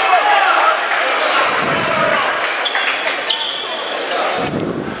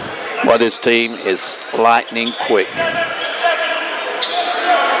 Well, this team is lightning quick.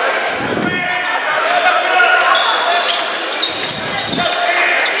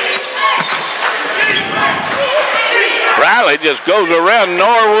 Riley just goes around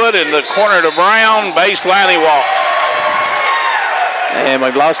Norwood in the corner to Brown. Baseline he walks. And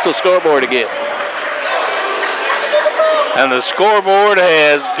we've lost the scoreboard again. And the scoreboard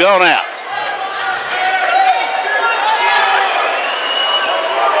has gone out.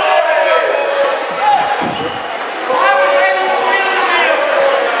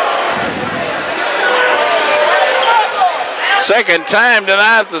 Second time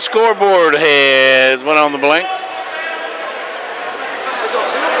tonight the scoreboard has went on the blink.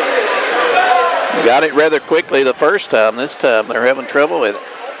 Got it rather quickly the first time. This time they're having trouble with it.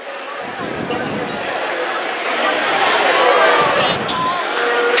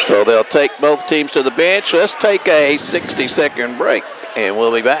 So they'll take both teams to the bench. Let's take a 60-second break, and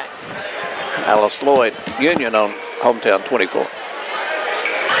we'll be back. Alice Lloyd, Union on Hometown 24.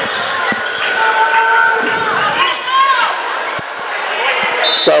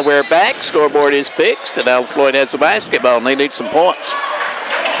 So we're back. Scoreboard is fixed, and Alice Lloyd has the basketball, and they need some points.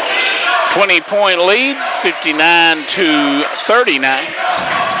 20-point lead, 59-39.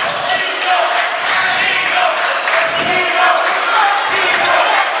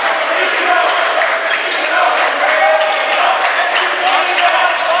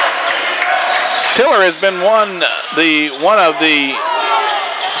 Tiller has been one of the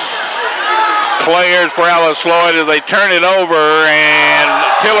players for Alice Lloyd as they turn it over, and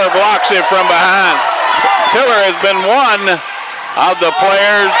Tiller blocks it from behind. Tiller has been one of the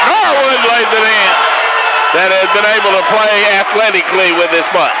players, Norwood lays it in, that has been able to play athletically with this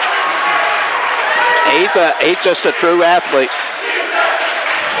bunch. He's just a true athlete.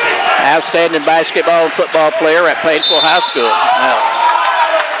 Outstanding basketball and football player at Paintsville High School.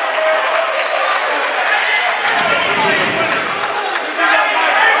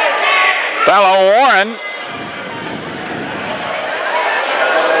 Foul on Warren.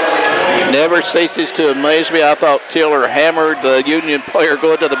 Never ceases to amaze me. I thought Tiller hammered the Union player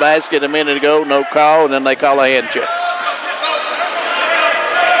going to the basket a minute ago, no call, and then they call a hand check.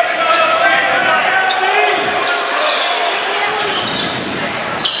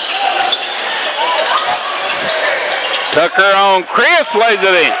 Tucker on Chris, plays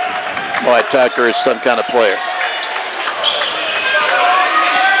it in. Boy, Tucker is some kind of player.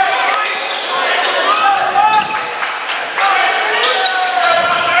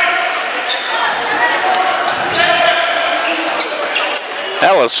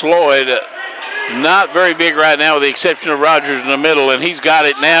 Lloyd, not very big right now with the exception of Rogers in the middle, and he's got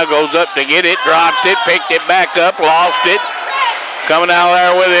it now, goes up to get it, dropped it, picked it back up, lost it. Coming out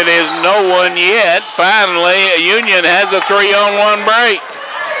there with it is no one yet. Finally, Union has a 3-on-1 break.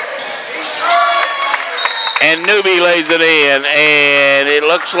 And Newby lays it in, and it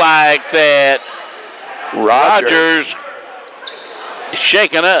looks like that Rogers is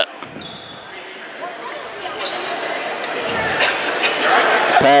shaken up.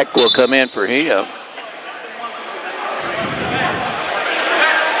 Pack will come in for him.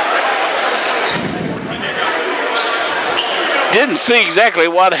 Didn't see exactly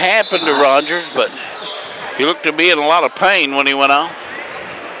what happened to Rogers, but he looked to be in a lot of pain when he went off.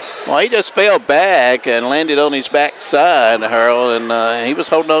 Well, he just fell back and landed on his backside, Harold, and he was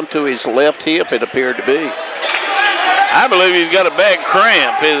holding on to his left hip, it appeared to be. I believe he's got a bad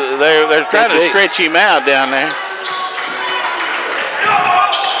cramp. They're trying to stretch him out down there.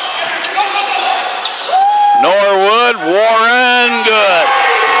 Norwood, Warren, good.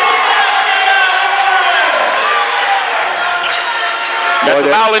 Got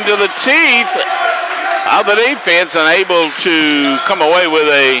the ball into the teeth of the defense and able to come away with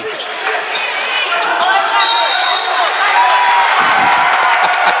a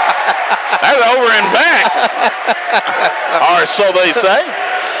that's over and back. Or so they say.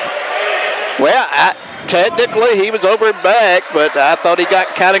 Well, technically he was over and back, but I thought he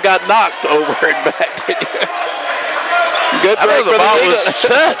kind of got knocked over and back. Good break for the ball was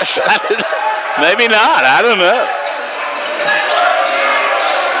touched. Maybe not. I don't know.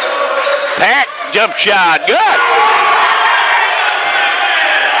 Pack, jump shot, good.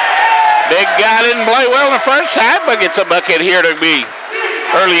 Big guy didn't play well in the first half, but gets a bucket here to be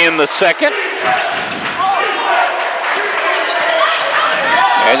early in the second.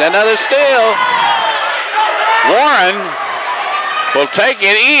 There's another steal. Warren will take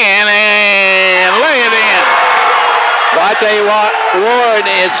it in and lay it in. Well, I tell you what, Warren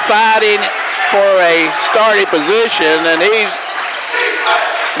is fighting for a starting position, and he's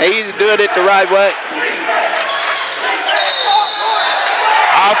doing it the right way.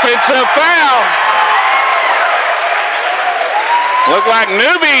 Offensive foul. Looked like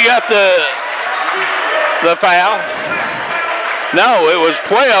Newby got the foul. No, it was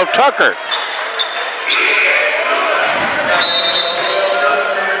 12, Tucker.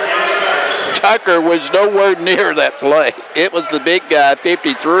 Tucker was nowhere near that play. It was the big guy,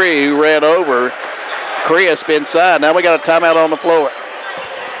 53, who ran over Crisp inside. Now we got a timeout on the floor.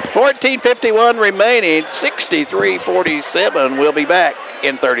 14:51 remaining, 63-47. We'll be back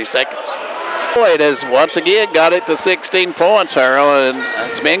in 30 seconds. Lloyd has once again got it to 16 points, Harold, and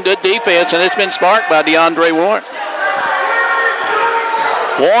it's been good defense, and it's been sparked by DeAndre Warren.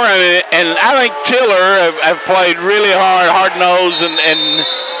 Warren and I think Tiller have played really hard-nosed, and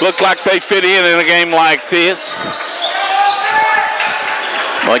look like they fit in a game like this.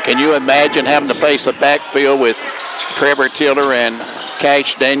 Well, can you imagine having to face a backfield with Trevor Tiller and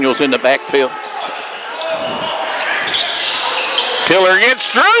Cash Daniels in the backfield? Tiller gets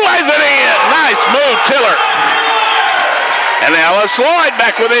through, lays it in. Nice move, Tiller. And Ellis Lloyd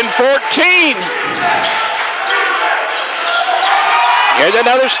back within 14. Here's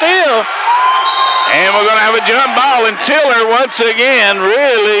another steal. And we're going to have a jump ball, and Tiller once again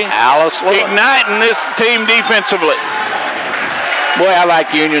really igniting this team defensively. Boy, I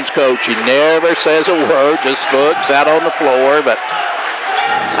like Union's coach. He never says a word, just looks out on the floor. But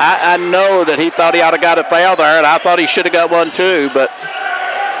I know that he thought he ought to got a foul there, and I thought he should have got one too. But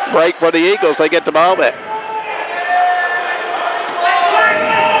break for the Eagles, they get the ball back.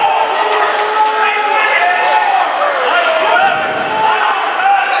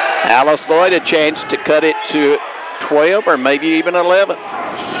 Alice Lloyd a chance to cut it to 12 or maybe even 11.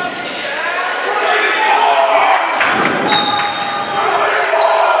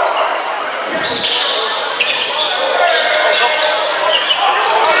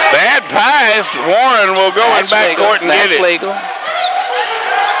 Bad pass. Warren will go in back court and get it. Legal.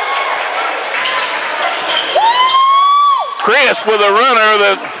 Chris with a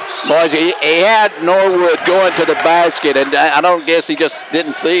runner. Boys, he had Norwood going to the basket, and I don't guess he just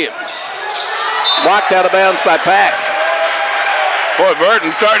didn't see it. Walked out of bounds by Pack. Boy,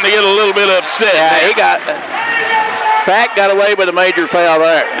 Burton starting to get a little bit upset. Yeah, Pack got away with a major foul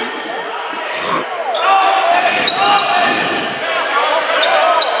there.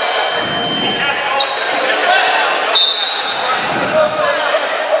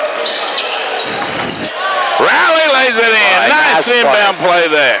 Riley lays it in. Nice inbound play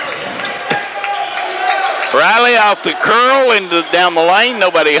there. Riley off the curl into down the lane.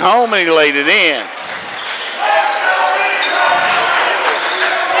 Nobody home, and he laid it in.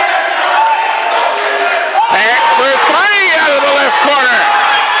 Pack for three out of the left corner.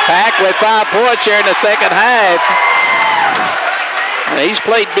 Pack with 5 points here in the second half. And he's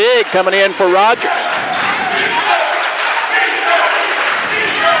played big coming in for Rogers.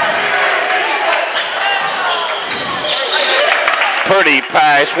 Purdy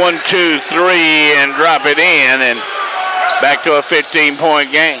pass, 1, 2, 3, and drop it in, and back to a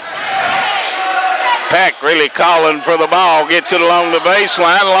 15-point game. Pack really calling for the ball, gets it along the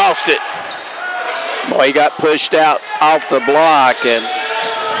baseline, lost it. Boy, he got pushed out off the block and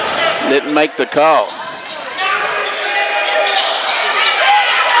didn't make the call.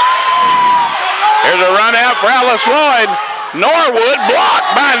 Here's a run out for Alice Lloyd. Norwood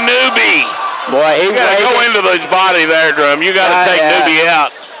blocked by Newby. Boy, he got to go into his body there, Drum. You got to take Newby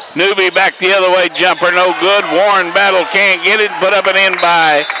out. Newby back the other way, jumper no good. Warren Battle can't get it. Put up and in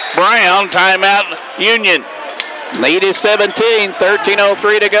by Brown. Timeout, Union. Lead is 17,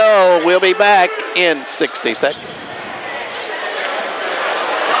 13:03 to go. We'll be back in 60 seconds.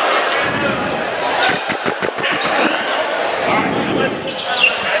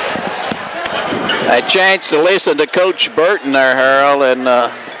 A chance to listen to Coach Burton there, Harold, and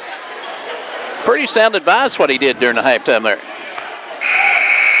pretty sound advice what he did during the halftime there.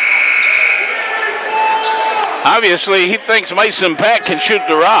 Obviously, he thinks Mason Pack can shoot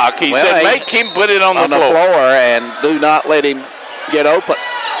the rock. He said, make him put it on the floor. And do not let him get open.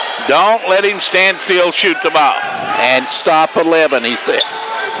 Don't let him stand still, shoot the ball. And stop 11, he said.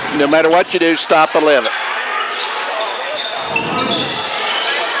 No matter what you do, stop 11.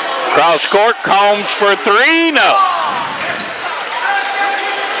 Cross court, Combs for three, no.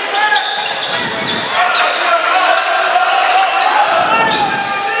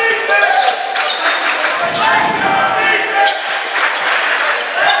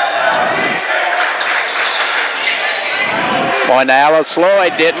 Boy, now Alice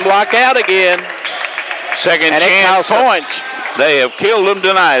Lloyd didn't block out again. Second chance points. They have killed them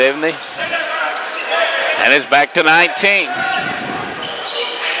tonight, haven't they? And it's back to 19.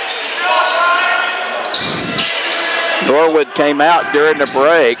 Norwood came out during the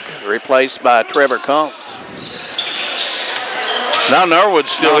break, replaced by Trevor Combs. Now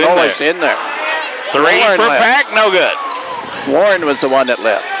Norwood's still in there. In there. Three Warren for left. Pack, no good. Warren was the one that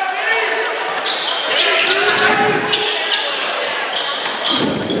left.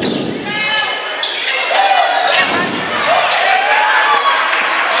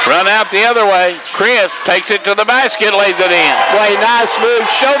 Run out the other way. Chris takes it to the basket, lays it in. Boy, nice move.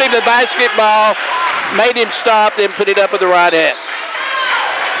 Showed him the basketball, made him stop, then put it up with the right hand.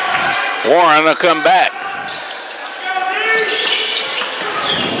 Warren will come back.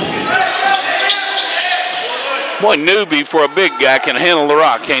 Boy, Newby for a big guy can handle the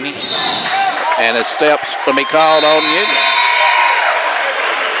rock, can't he? And his steps will be called on Union.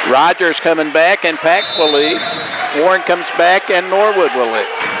 Rogers coming back and Pack will lead. Warren comes back and Norwood will lead.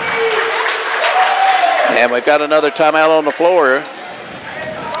 And we've got another timeout on the floor.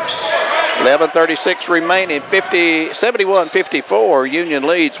 11:36 remaining. 71-54. Union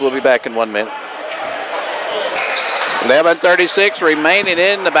leads. We'll be back in 1 minute. 11:36 remaining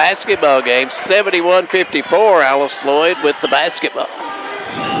in the basketball game. 71-54. Alice Lloyd with the basketball.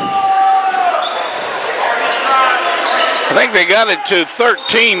 I think they got it to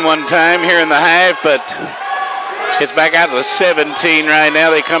 13 one time here in the half, but it's back out to 17 right now.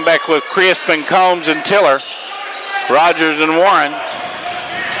 They come back with Crisp and Combs and Tiller. Rogers and Warren.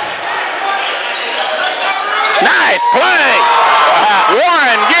 Nice play.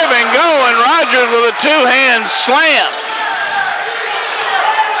 Warren give and go, and Rogers with a two-hand slam.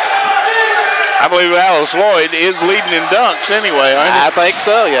 I believe Alice Lloyd is leading in dunks anyway, aren't he? I think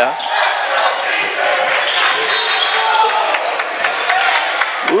so, yeah.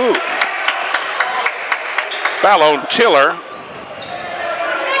 Ooh. Foul on Tiller.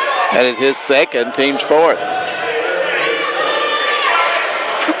 That is his second, team's fourth.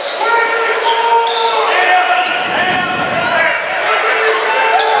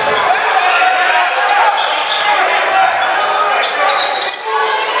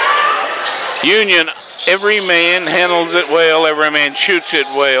 Union Every man handles it well. Every man shoots it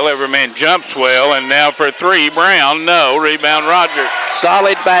well. Every man jumps well. And now for three, Brown, no. Rebound, Rogers.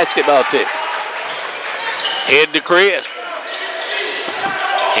 Solid basketball tip. Head to Chris.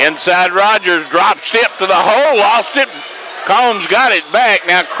 Inside Rogers, drop step to the hole, lost it. Combs got it back.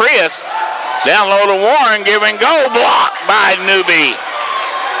 Now Chris, down low to Warren, give and go, blocked by Newby.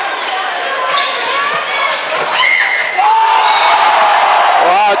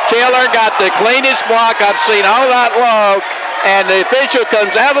 Taylor got the cleanest block I've seen all night long, and the official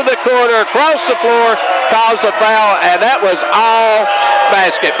comes out of the corner, across the floor, calls a foul, and that was all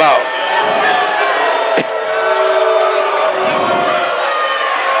basketball.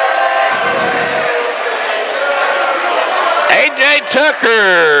 A.J.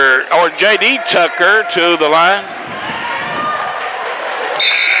 Tucker, or J.D. Tucker, to the line.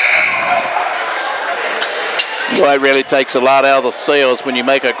 Boy, it really takes a lot out of the sails when you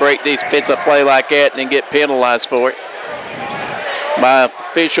make a great defensive play like that and then get penalized for it by an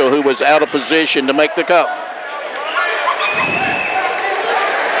official who was out of position to make the call.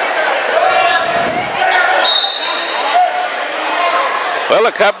 Well,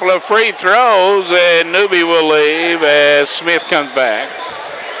 a couple of free throws, and Newby will leave as Smith comes back.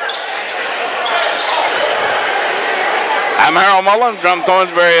 I'm Harold Mullins, Drum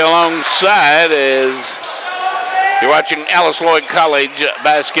Thornsbury alongside as you're watching Alice Lloyd College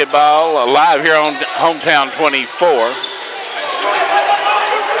basketball live here on Hometown 24.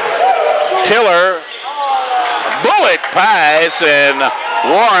 Tiller, bullet pass, and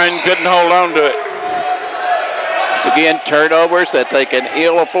Warren couldn't hold on to it. It's again turnovers that they can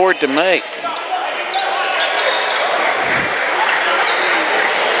ill afford to make.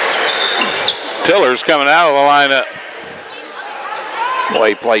 Tiller's coming out of the lineup. Boy,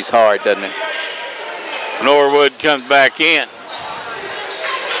 he plays hard, doesn't he? Norwood comes back in.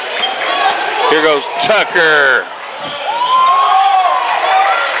 Here goes Tucker.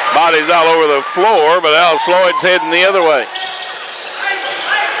 Body's all over the floor, but Alice Lloyd's heading the other way.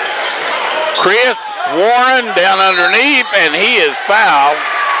 Chris Warren down underneath, and he is fouled.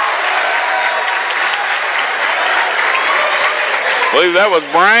 I believe that was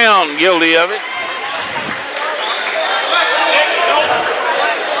Brown guilty of it.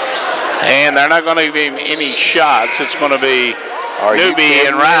 And they're not going to give him any shots. It's going to be Newby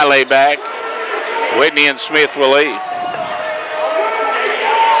and Riley back. Whitney and Smith will leave.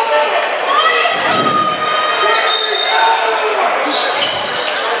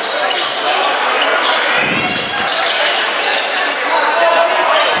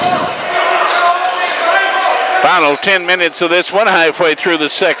 Final 10 minutes of this one, halfway through the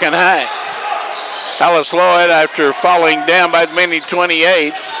second half. Alice Lloyd, after falling down by as many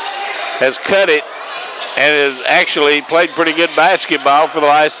 28, has cut it and has actually played pretty good basketball for the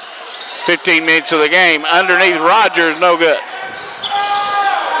last 15 minutes of the game. Underneath Rogers, no good.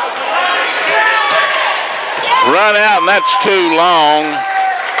 Run out, and that's too long.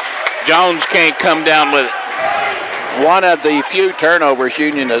 Jones can't come down with it. One of the few turnovers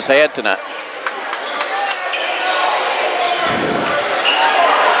Union has had tonight.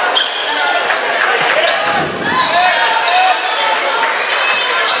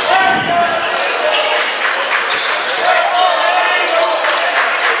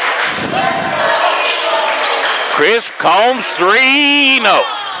 Chris Combs, three, no.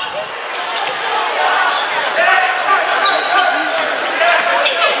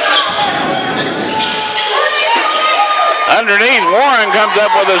 Underneath, Warren comes up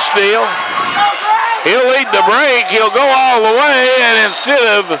with a steal. He'll lead the break. He'll go all the way, and instead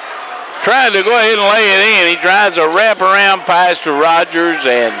of trying to go ahead and lay it in, he tries a wraparound pass to Rogers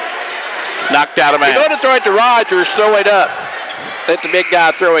and knocked out of bounds. He's going to throw it to Rogers, throw it up. Let the big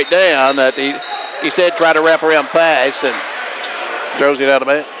guy throw it down. He said try to wrap around pass and throws it out of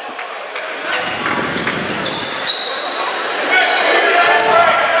bounds.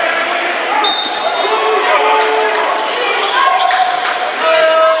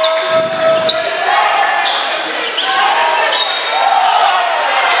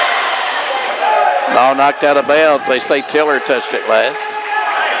 Ball knocked out of bounds. They say Tiller touched it last.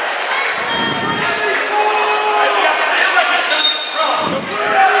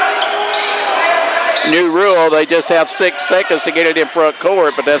 New rule, they just have 6 seconds to get it in front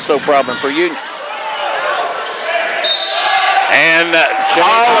court, but that's no problem for Union. And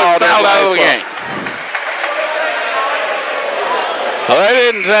Hall is fouled out of the game. Well, that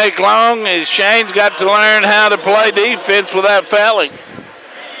didn't take long as Shane's got to learn how to play defense without fouling.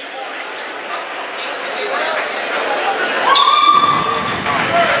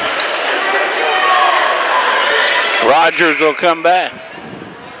 Rogers will come back.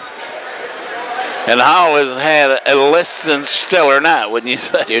 And Hall has had a less than stellar night, wouldn't you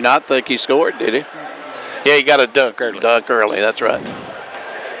say? Do you not think he scored, did he? Yeah, he got a dunk early. Dunk early, that's right.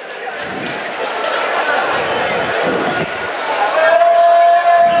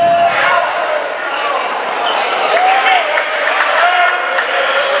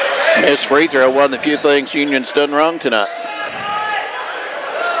 Missed free throw, one of the few things Union's done wrong tonight.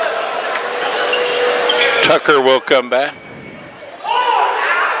 Tucker will come back.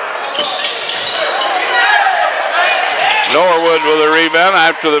 Norwood with a rebound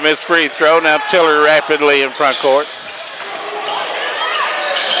after the missed free throw. Now Tiller rapidly in front court.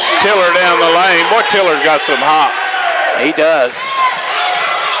 Tiller down the lane. Boy, Tiller's got some hop. He does.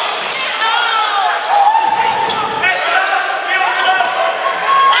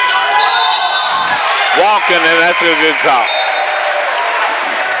 Walking, and that's a good call.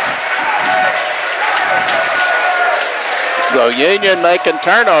 So Union making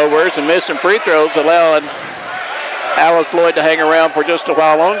turnovers and missing free throws, allowing Alice Lloyd to hang around for just a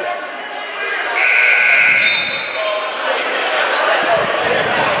while longer.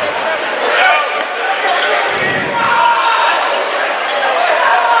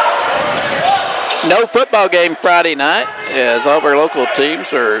 No football game Friday night, as all of our local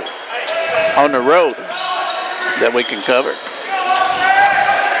teams are on the road that we can cover.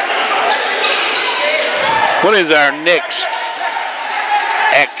 What is our next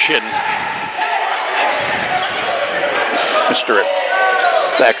action? Mr.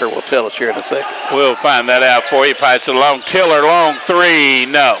 Thacker will tell us here in a second. We'll find that out for you. Pass it along. Tiller, long three.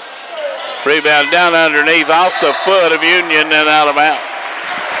 No. Rebound down underneath, off the foot of Union and out of bounds.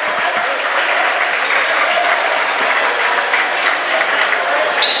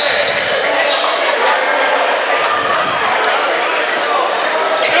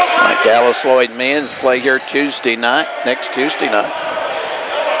 Dallas Lloyd men's play here Tuesday night, next Tuesday night.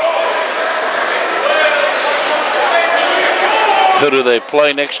 Who do they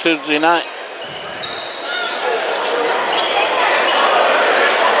play next Tuesday night?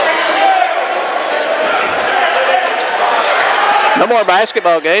 No more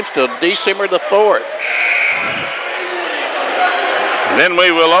basketball games till December the 4th. Then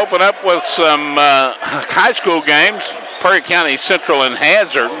we will open up with some high school games. Perry County Central and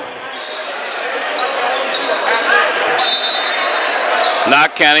Hazard.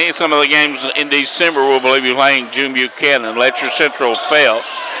 Knott County, some of the games in December will be playing June Buchanan, Letcher Central Phelps.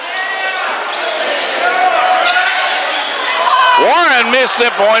 Warren missed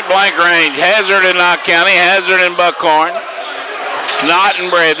at point blank range. Hazard in Knott County, Hazard in Buckhorn, Knott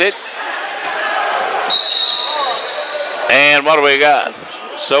and Breathitt. And what do we got?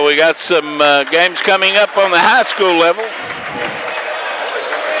 So we got some games coming up on the high school level.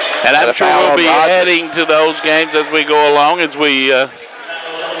 And I'm sure we'll be adding to those games as we go along, as we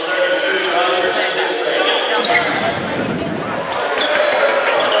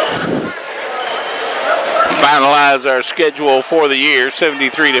finalize our schedule for the year,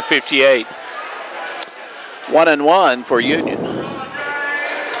 73 to 58. 1-1 for Union.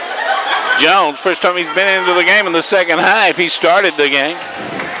 Jones, first time he's been into the game in the second half. He started the game.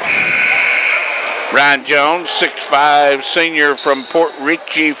 Ryan Jones, 6'5", senior from Port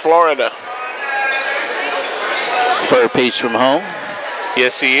Richey, Florida. Third piece from home.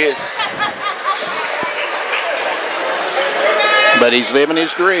 Yes, he is. But he's living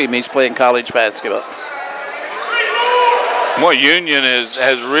his dream. He's playing college basketball. Well, Union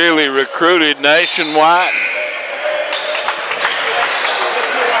has really recruited nationwide.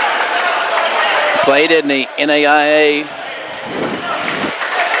 Played in the NAIA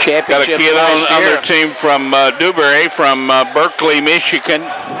championship. Got a kid on their team from Dewberry, from Berkeley, Michigan,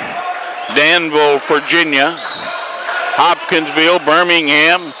 Danville, Virginia, Hopkinsville,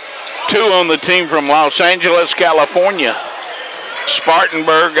 Birmingham. Two on the team from Los Angeles, California.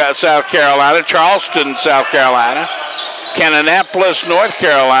 Spartanburg, South Carolina, Charleston, South Carolina, Kannapolis, North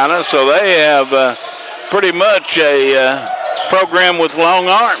Carolina. So they have pretty much a program with long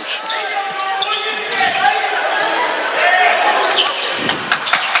arms.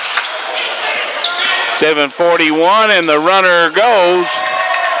 .741 and the runner goes.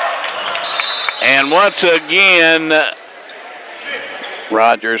 And once again,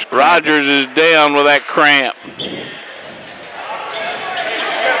 Rogers is down with that cramp.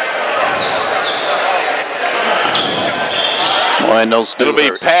 It'll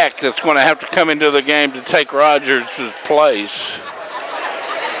be Pack that's going to have to come into the game to take Rogers' place.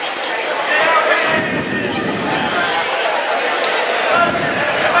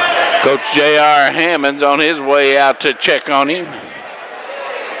 Coach J.R. Hammond's on his way out to check on him.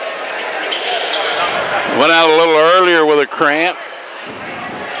 Went out a little earlier with a cramp.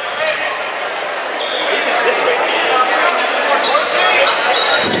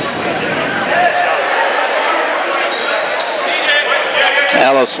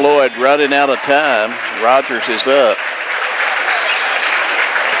 Alice Lloyd running out of time. Rogers is up.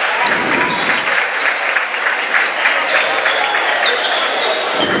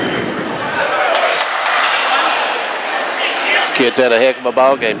 This kid's had a heck of a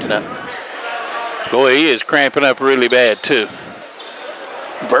ball game tonight. Boy, he is cramping up really bad, too.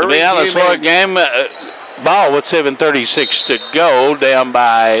 Very the Alice Lloyd game, ball with 7:36 to go, down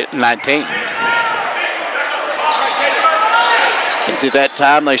by 19. Is it that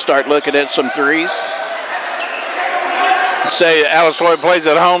time they start looking at some threes? Say Alice Lloyd plays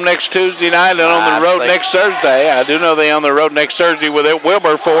at home next Tuesday night and on the road next Thursday. I do know they're on the road next Thursday with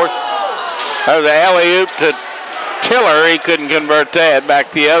Wilberforce. There's the alley-oop to Tiller. He couldn't convert that.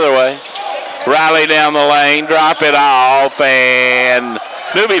 Back the other way. Riley down the lane, drop it off, and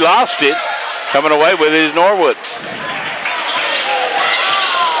Newby lost it. Coming away with his Norwood.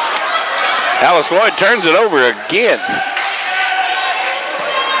 Alice Lloyd turns it over again.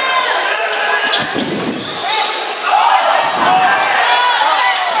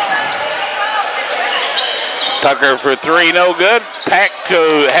 Tucker for three, no good. Pack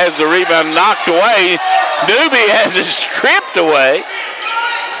has the rebound knocked away. Newby has it stripped away.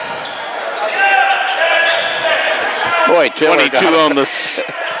 Boy, 22 on the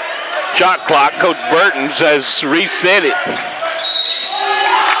shot clock. Coach Burton has reset it.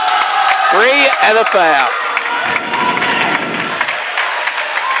 3 and a foul.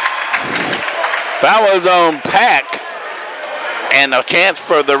 Foul was on Pack, and a chance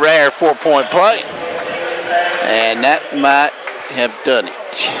for the rare 4-point play. And that might have done it.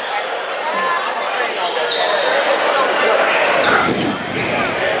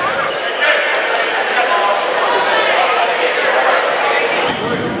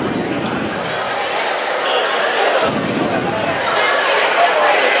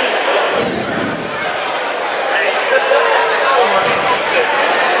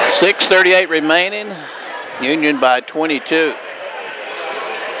 .638 remaining. Union by 22.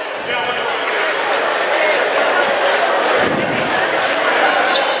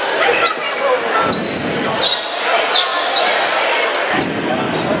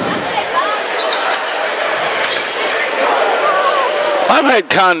 I've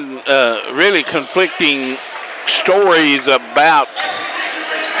had really conflicting stories about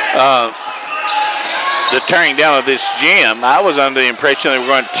the tearing down of this gym. I was under the impression they were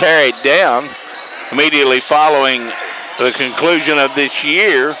going to tear it down immediately following the conclusion of this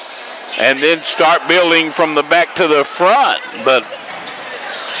year and then start building from the back to the front. But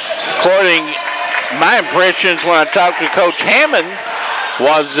according my impressions when I talked to Coach Hammond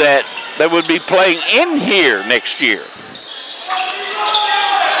was that they would be playing in here next year.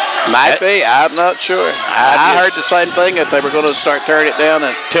 Might be. I'm not sure. I heard the same thing, that they were going to start tearing it down.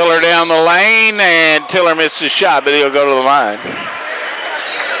 And Tiller down the lane, and Tiller missed his shot, but he'll go to the line.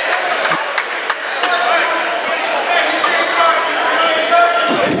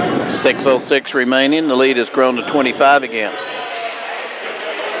 .606 remaining. The lead has grown to 25 again.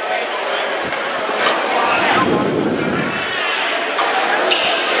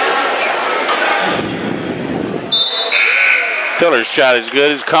 Tiller's shot is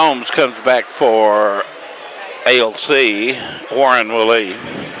good as Combs comes back for ALC. Warren will lead.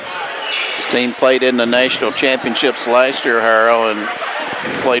 This team played in the national championships last year, Harold, and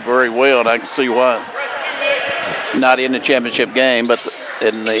played very well, and I can see why. Not in the championship game, but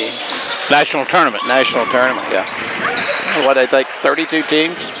in the national tournament. National tournament, yeah. What do they think, 32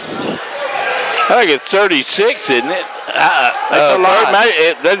 teams? I think it's 36, isn't it? That's a lot.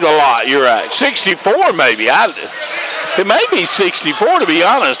 That's a lot, you're right. 64 maybe. It may be 64, to be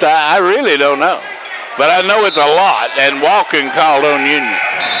honest. I really don't know. But I know it's a lot, and Walken called on Union.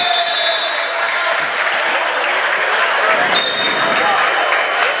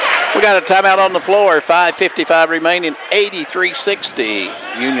 We got a timeout on the floor. 5:55 remaining, 83-60.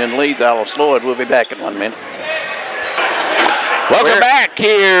 Union leads Alice Lloyd. We'll be back in 1 minute. Welcome back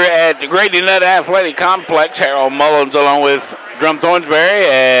here at the Grady Nutt Athletic Complex. Harold Mullins along with Drum Thornsberry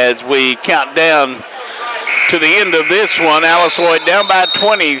as we count down to the end of this one. Alice Lloyd down by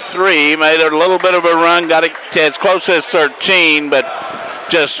 23. Made a little bit of a run. Got it as close as 13, but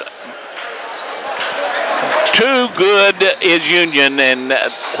just too good is Union, and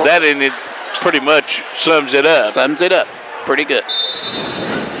that in it pretty much sums it up. Sums it up. Pretty good.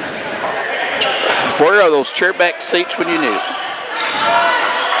 Where are those chairback seats when you need it?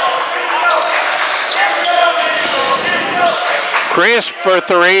 Crisp for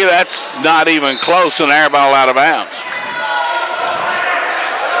three. That's not even close. An air ball out of bounds.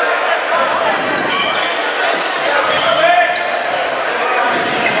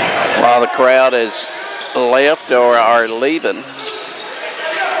 While the crowd is left or are leaving,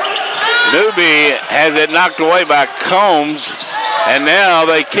 Newby has it knocked away by Combs, and now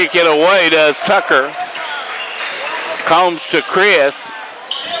they kick it away to Tucker. Combs to Chris.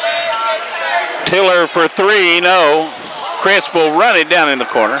 Tiller for three, no. Chris will run it down in the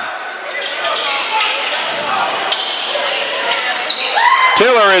corner.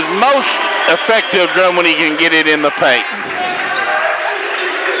 Tiller is most effective drum when he can get it in the paint.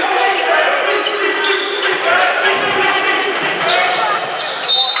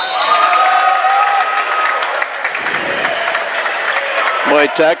 Boy,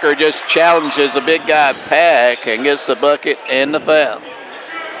 Tucker just challenges a big guy Pack and gets the bucket and the foul.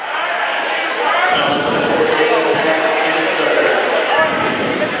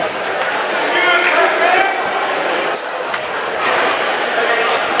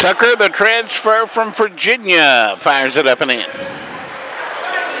 Tucker, the transfer from Virginia, fires it up and in.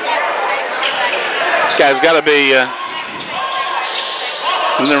 This guy's got to be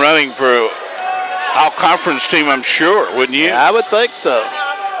in the running for all-conference team, I'm sure, wouldn't you? Yeah, I would think so.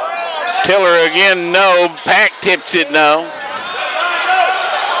 Tiller again, no. Pack tips it, no.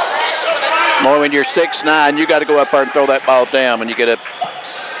 Boy, when you're 6'9", you got to go up there and throw that ball down when you get up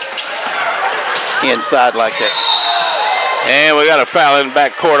inside like that. And we got a foul in the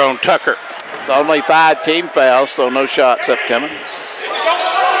backcourt on Tucker. It's only 5 team fouls, so no shots upcoming.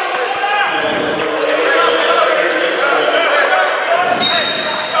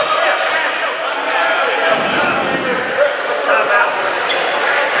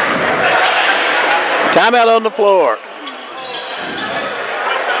 Timeout on the floor.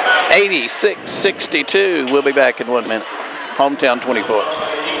 86-62. We'll be back in 1 minute. Hometown 24.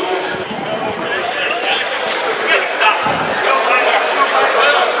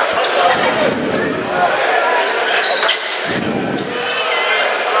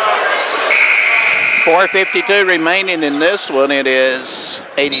 .452 remaining in this one. It is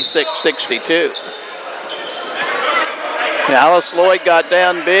 86-62. Alice Lloyd got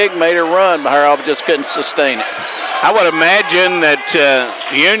down big, made her run, but her just couldn't sustain it. I would imagine that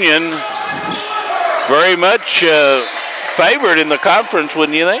Union very much favored in the conference,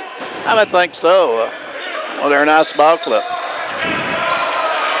 wouldn't you think? I would think so. Well, they're a nice ball club.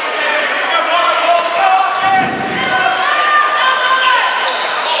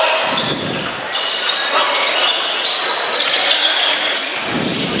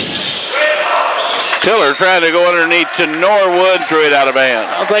 Tiller trying to go underneath to Norwood, threw it out of bounds.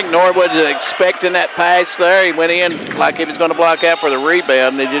 I don't think Norwood was expecting that pass there. He went in like he was going to block out for the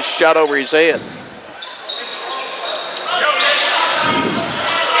rebound, and he just shot over his head.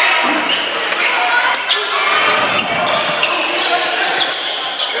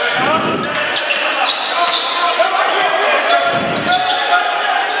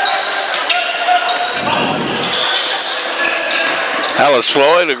 Alice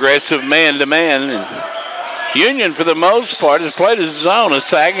Lloyd, aggressive man-to-man. Union, for the most part, has played a zone, a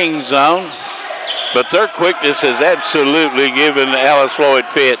sagging zone. But their quickness has absolutely given Alice Lloyd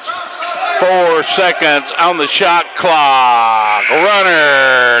fits. 4 seconds on the shot clock.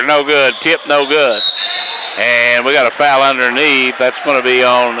 Runner, no good. Tip, no good. And we got a foul underneath. That's going to be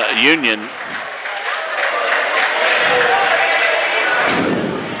on Union.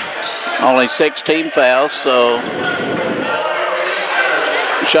 Only 16 fouls, so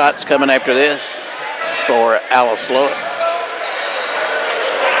shots coming after this for Alice Lloyd.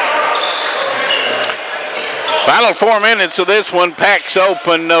 Final 4 minutes of this one. Pack's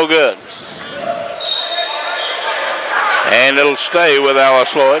open, no good. And it'll stay with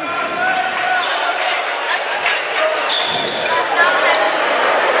Alice Lloyd.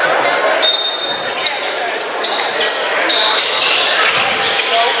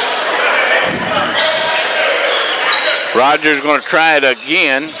 Rogers going to try it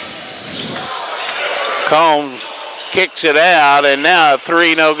again. Combs kicks it out, and now a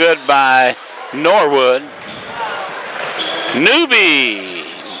 3 no good by Norwood. Newby.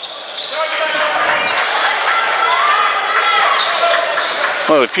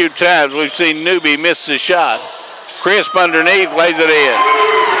 Well, a few times we've seen Newby miss the shot. Crisp underneath, lays it in.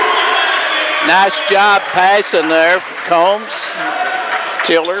 Nice job passing there for Combs.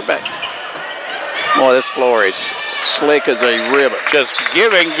 Tiller back. Boy, this floor is slick as a river. Just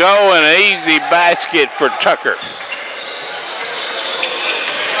give and go, and an easy basket for Tucker.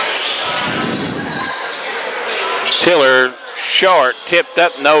 Tiller short, tipped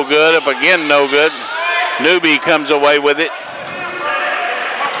up, no good. Up again, no good. Newby comes away with it.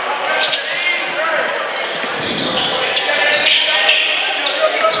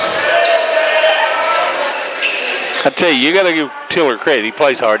 I tell you got to give Tiller credit. He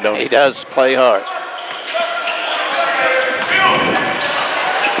plays hard, don't he? He does play hard.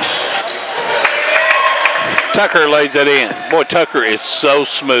 Tucker lays it in. Boy, Tucker is so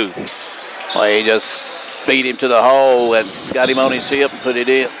smooth. Well, he just beat him to the hole and got him on his hip and put it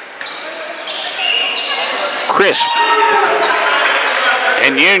in. Crisp.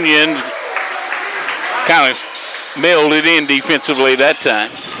 And Union kind of milled it in defensively that time.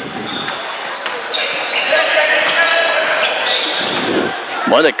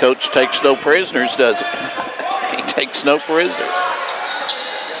 Well, the coach takes no prisoners, does he? He takes no prisoners.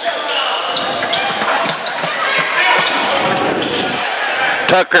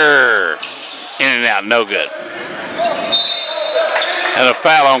 Tucker, in and out, no good. And a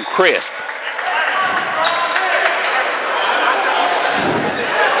foul on Crisp.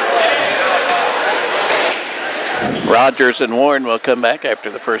 Rogers and Warren will come back after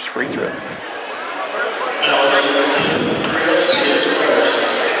the first free throw.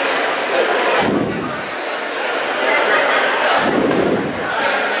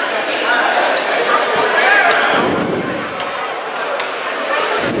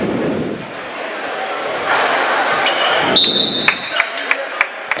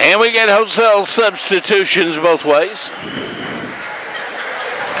 And we get wholesale substitutions both ways.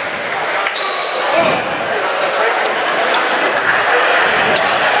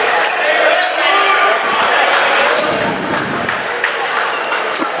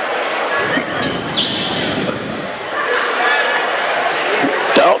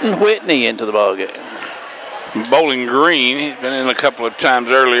 Dalton Whitney into the ball game. Bowling Green, he's been in a couple of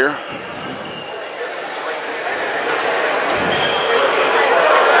times earlier.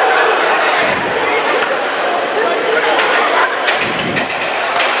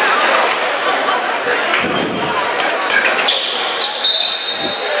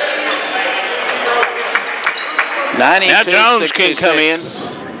 Now Jones can come in.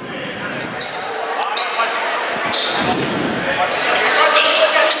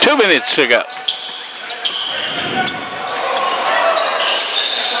 Two minutes to go.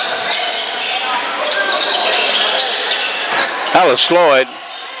 Alice Lloyd,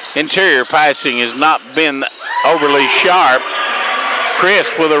 interior passing has not been overly sharp.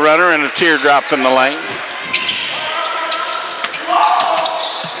 Crisp with a runner and a teardrop in the lane.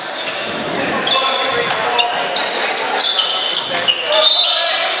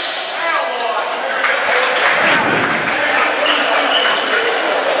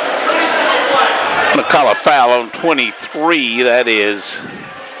 I'm going to call a foul on 23. That is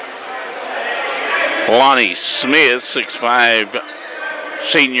Lonnie Smith, 6'5",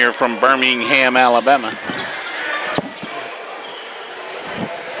 senior from Birmingham, Alabama.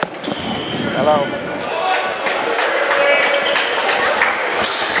 Hello.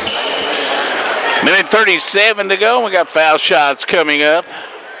 Minute 37 to go. We got foul shots coming up.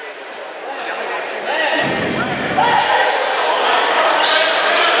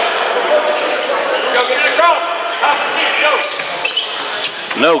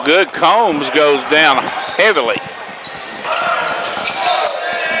 No good. Combs goes down heavily.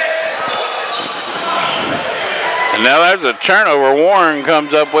 And now there's a turnover. Warren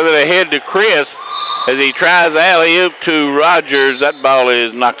comes up with it ahead to Crisp as he tries alley-oop to Rogers. That ball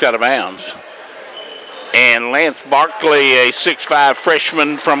is knocked out of bounds. And Lance Barkley, a 6'5"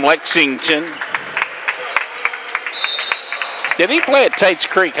 freshman from Lexington. Did he play at Tate's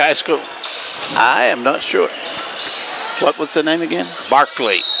Creek High School? I am not sure. What was the name again?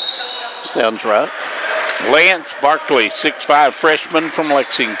 Barkley. Sounds right. Lance Barkley, 6'5" freshman from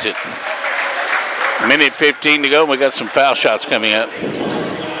Lexington. Minute 15 to go. We got some foul shots coming up.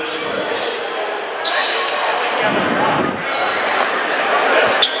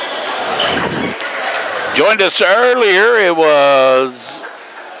 Joined us earlier. It was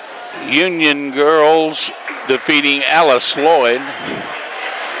Union girls defeating Alice Lloyd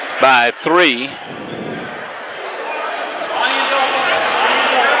by 3.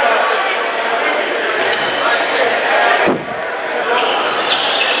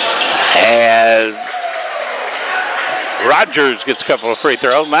 As Rogers gets a couple of free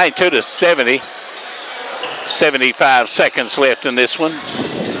throws, 92-70. 75 seconds left in this one.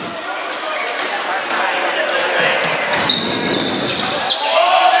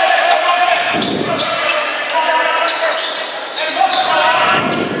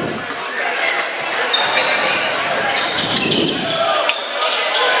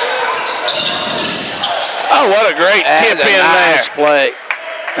 Oh, what a great tip in nice there. Play.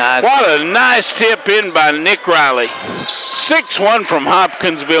 Nice. What a nice tip in by Nick Riley. 6'1" from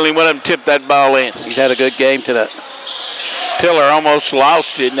Hopkinsville. He went up and tipped that ball in. He's had a good game tonight. Tiller almost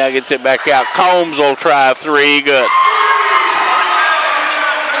lost it. Now gets it back out. Combs will try a 3. Good.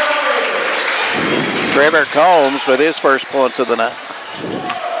 Trevor Combs with his first points of the night.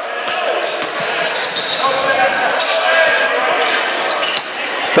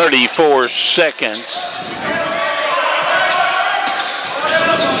 34 seconds.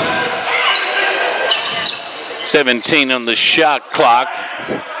 $17 on the shot clock.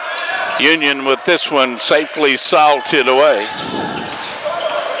 Union with this one safely salted away.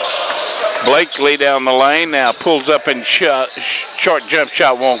 Blakely down the lane now pulls up and short jump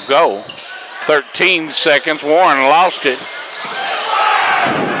shot won't go. 13 seconds. Warren lost it.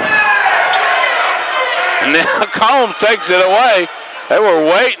 And now Combs takes it away. They were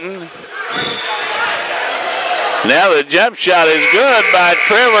waiting. Now the jump shot is good by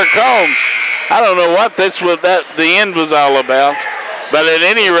Trevor Combs. I don't know what the end was all about. But at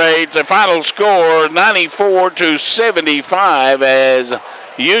any rate, the final score 94-75 as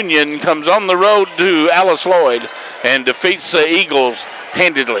Union comes on the road to Alice Lloyd and defeats the Eagles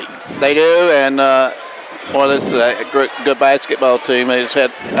handedly. They do, and this is a good basketball team. They just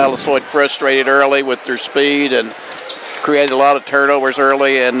had Alice Lloyd frustrated early with their speed and created a lot of turnovers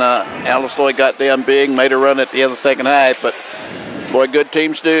early, and Alice Lloyd got down big, made a run at the end of the second half, but boy, good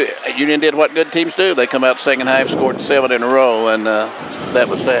teams do. Union did what good teams do. They come out second half, scored 7 in a row, and that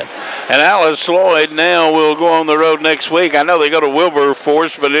was that. And Alice Lloyd now will go on the road next week. I know they go to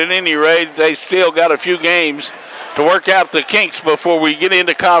Wilberforce, but at any rate, they still got a few games to work out the kinks before we get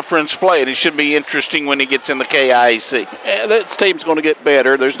into conference play. And it should be interesting when he gets in the KIAC. Yeah, this team's going to get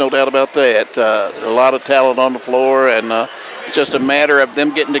better. There's no doubt about that. A lot of talent on the floor, and it's just a matter of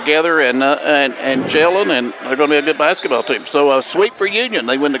them getting together and gelling, and they're going to be a good basketball team. So a sweep for Union.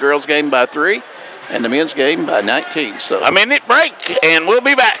 They win the girls' game by 3 and the men's game by 19. So a minute break, and we'll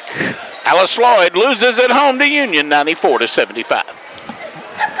be back. Alice Lloyd loses at home to Union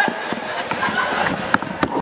 94-75.